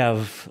actually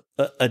have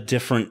a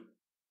different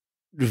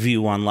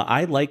view on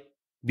I like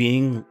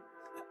being.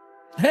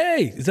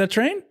 Hey, is that a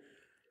train?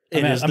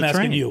 I'm asking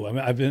train. you.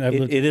 I've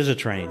It is a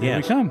train, Here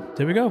yes. we come.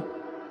 There we go.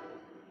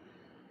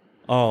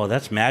 Oh,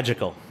 that's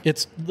magical.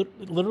 It's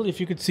literally, if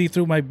you could see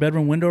through my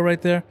bedroom window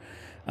right there.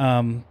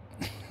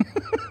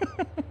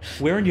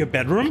 We're in your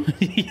bedroom?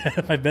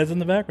 Yeah, my bed's in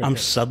the back right I'm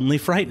there. suddenly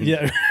frightened.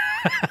 Yeah,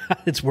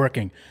 it's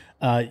working.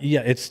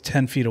 Yeah, it's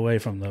 10 feet away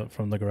from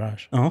the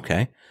garage. Oh,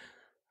 okay.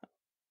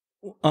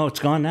 Oh, it's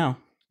gone now.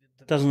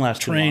 It doesn't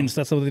last too long. Trains,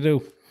 that's what they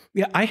do.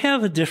 Yeah, I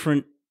have a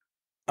different.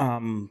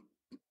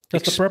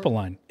 That's the purple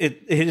line.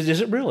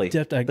 Is it really?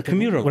 The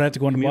commuter. When I have to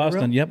go into commuter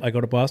Boston, rail? yep, I go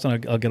to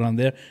Boston. I'll get on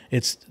there.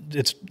 It's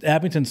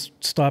Abington's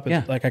stop. It's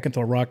Yeah. like I can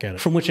throw a rock at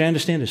it. From which I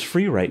understand is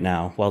free right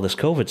now while this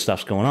COVID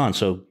stuff's going on.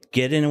 So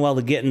get in while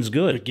the getting's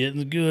good.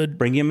 Getting good.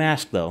 Bring your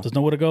mask though. There's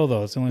nowhere to go though.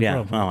 That's the only Yeah.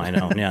 problem. Oh, I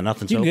know. Yeah,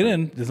 nothing's You can open. get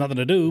in. There's nothing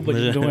to do, but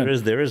you can go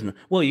in. There is no.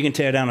 Well, you can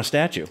tear down a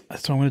statue.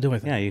 That's what I'm going to do. I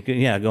think. Yeah, you can.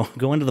 Yeah,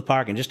 go into the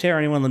park and just tear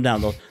any one of them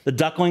down. The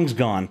duckling's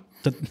gone.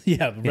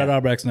 Yeah, Red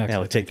Auerbach's next. Yeah,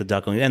 we'll take the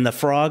duckling and the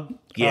frog.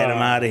 Get him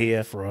out of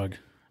here. Frog.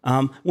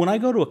 When I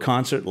go to a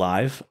concert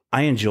live,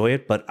 I enjoy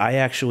it, but I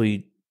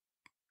actually.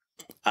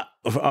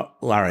 All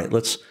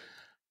right,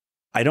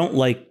 I don't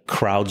like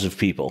crowds of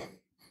people.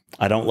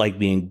 I don't like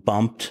being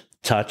bumped,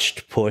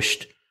 touched,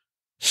 pushed,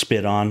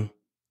 spit on,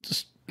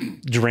 just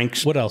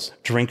drinks. What else?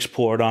 Drinks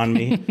poured on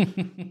me,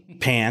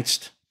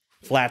 pantsed,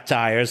 flat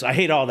tires. I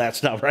hate all that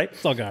stuff, right?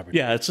 It's all garbage.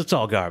 Yeah, it's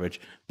all garbage.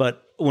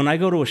 But when I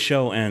go to a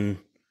show and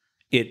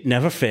it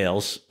never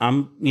fails,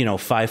 I'm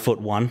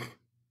 5'1".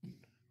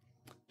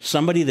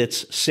 Somebody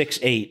that's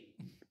 6'8"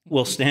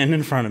 will stand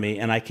in front of me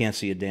and I can't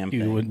see a damn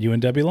thing. You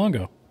and Debbie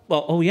Longo.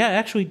 Well, oh yeah,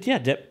 actually,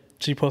 yeah.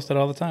 She posted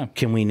all the time.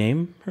 Can we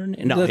name her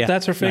name? No,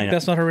 That's her fake. I know.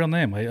 That's not her real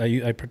name.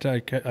 I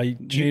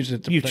changed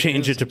it. You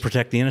changed it to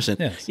protect the innocent.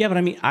 Yes. Yeah, but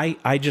I mean,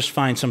 I just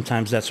find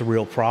sometimes that's a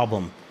real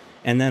problem.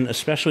 And then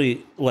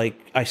especially like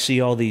I see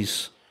all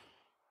these,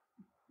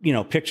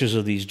 pictures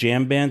of these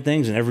jam band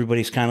things and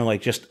everybody's kind of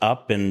like just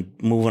up and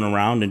moving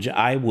around. And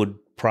I would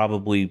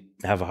probably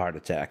have a heart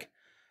attack.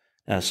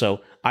 So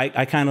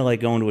I kind of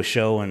like going to a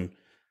show and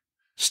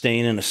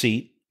staying in a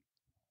seat.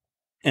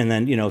 And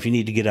then, if you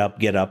need to get up,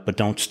 but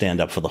don't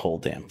stand up for the whole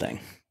damn thing.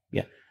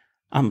 Yeah.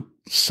 I'm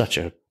such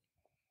a...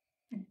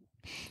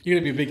 You're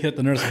going to be a big hit at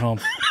the nursing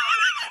home.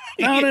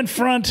 Down in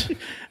front.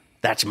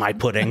 That's my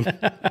pudding.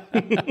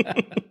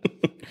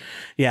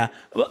 Yeah.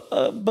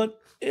 But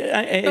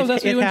That's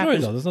what you enjoy,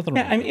 though. There's nothing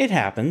wrong. Yeah, I mean, it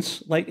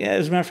happens. Like,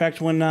 as a matter of fact,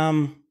 when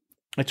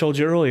I told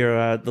you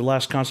earlier, the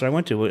last concert I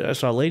went to, I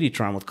saw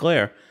Ladytron with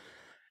Claire.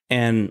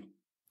 And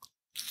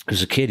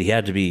as a kid, he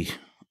had to be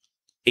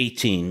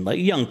 18, like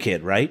a young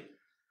kid, right?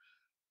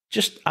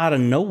 Just out of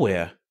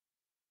nowhere,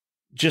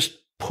 just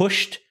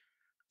pushed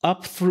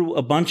up through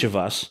a bunch of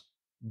us,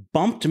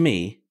 bumped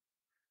me,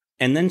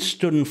 and then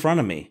stood in front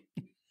of me.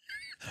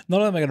 Not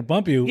only am I going to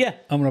bump you, Yeah.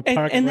 I'm going to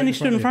park And then right he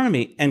stood in front of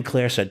me, and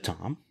Claire said,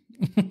 Tom.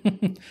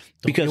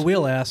 Because your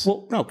wheel ass.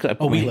 Well, no, 'cause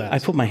I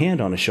put my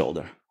hand on his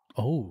shoulder.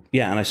 Oh.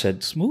 Yeah, and I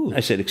said, Smooth. I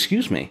said,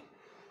 excuse me.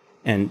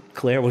 And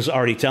Claire was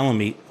already telling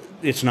me,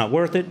 it's not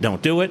worth it,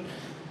 don't do it.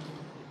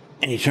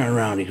 And he turned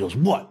around and he goes,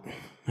 what?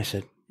 I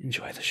said,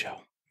 enjoy the show.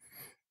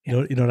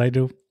 You know what I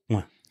do?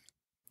 What?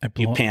 I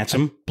blow, You pants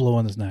him? blow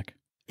on his neck.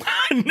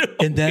 No.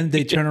 And then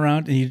they turn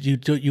around and you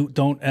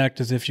don't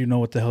act as if you know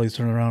what the hell he's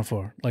turning around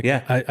for. Like,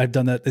 Yeah. I've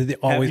done that. They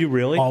always, you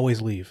really?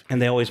 Always leave.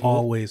 And they always move?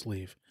 Always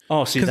leave.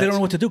 Oh, see, Because they don't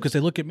know what to do because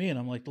they look at me and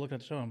I'm like, look at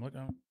the show. I'm like,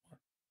 oh.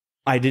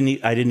 I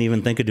didn't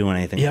even think of doing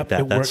anything like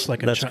that. It works like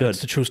that's good. It's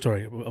the true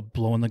story of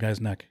blowing the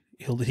guy's neck.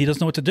 He doesn't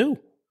know what to do.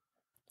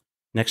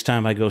 Next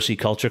time I go see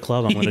Culture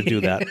Club, I'm going to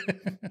do that.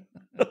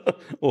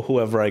 Or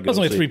whoever I go There's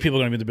only see. 3 people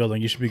going to be in the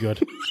building. You should be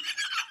good.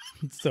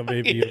 So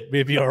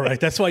maybe you're all right.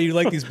 That's why you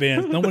like these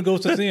bands. No one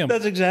goes to see them.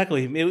 That's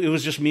exactly. It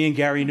was just me and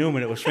Gary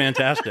Newman. It was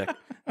fantastic.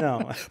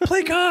 No.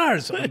 Play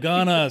cars. I'm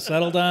gonna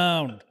settle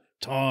down.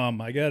 Tom,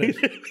 I get it.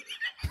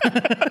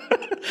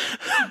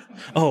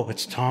 Oh,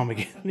 it's Tom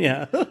again.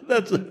 Yeah,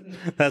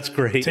 that's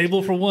great.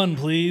 Table for 1,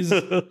 please.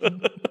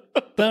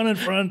 Down in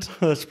front.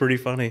 That's pretty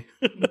funny.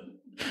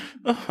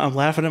 I'm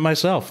laughing at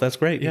myself. That's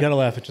great. You got to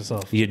laugh at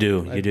yourself. You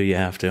do. You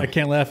have to. I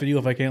can't laugh at you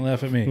if I can't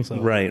laugh at me.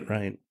 So.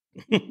 Right.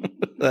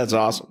 That's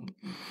awesome.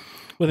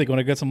 What, they going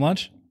to get some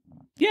lunch?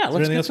 Yeah. Is there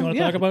anything else you want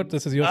to talk about?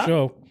 This is your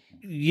show.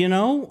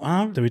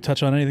 Did we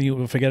touch on anything?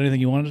 You forget anything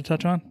you wanted to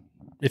touch on?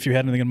 If you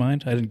had anything in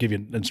mind, I didn't give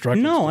you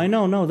instructions. No, I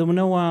know. No, there were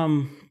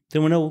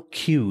no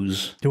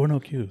cues. There were no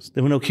cues.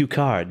 There were no cue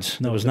cards.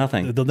 There was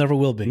nothing. There never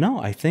will be. No,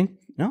 I think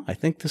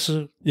this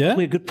is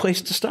probably a good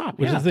place to stop.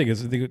 What do you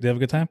think? Do you have a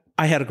good time?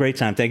 I had a great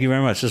time. Thank you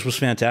very much. This was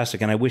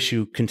fantastic, and I wish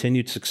you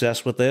continued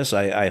success with this.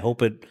 I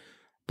hope it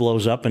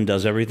blows up and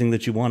does everything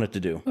that you want it to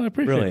do. I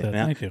appreciate that.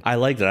 Yeah. Thank you. I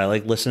liked it. I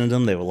liked listening to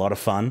them. They were a lot of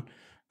fun.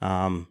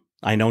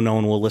 I know no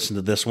one will listen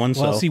to this one.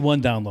 Well, so I'll see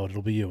one download.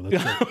 It'll be you.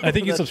 That's good. I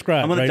think you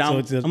subscribe. I'm going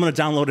right? to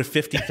download it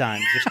 50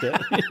 times. Just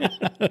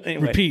to,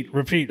 anyway.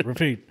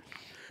 Repeat.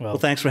 Well,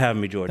 thanks for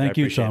having me, George. Thank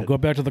you, appreciate Tom. it. Go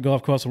back to the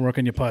golf course and work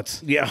on your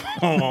putts. Yeah.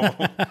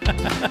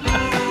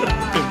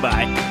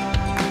 Goodbye.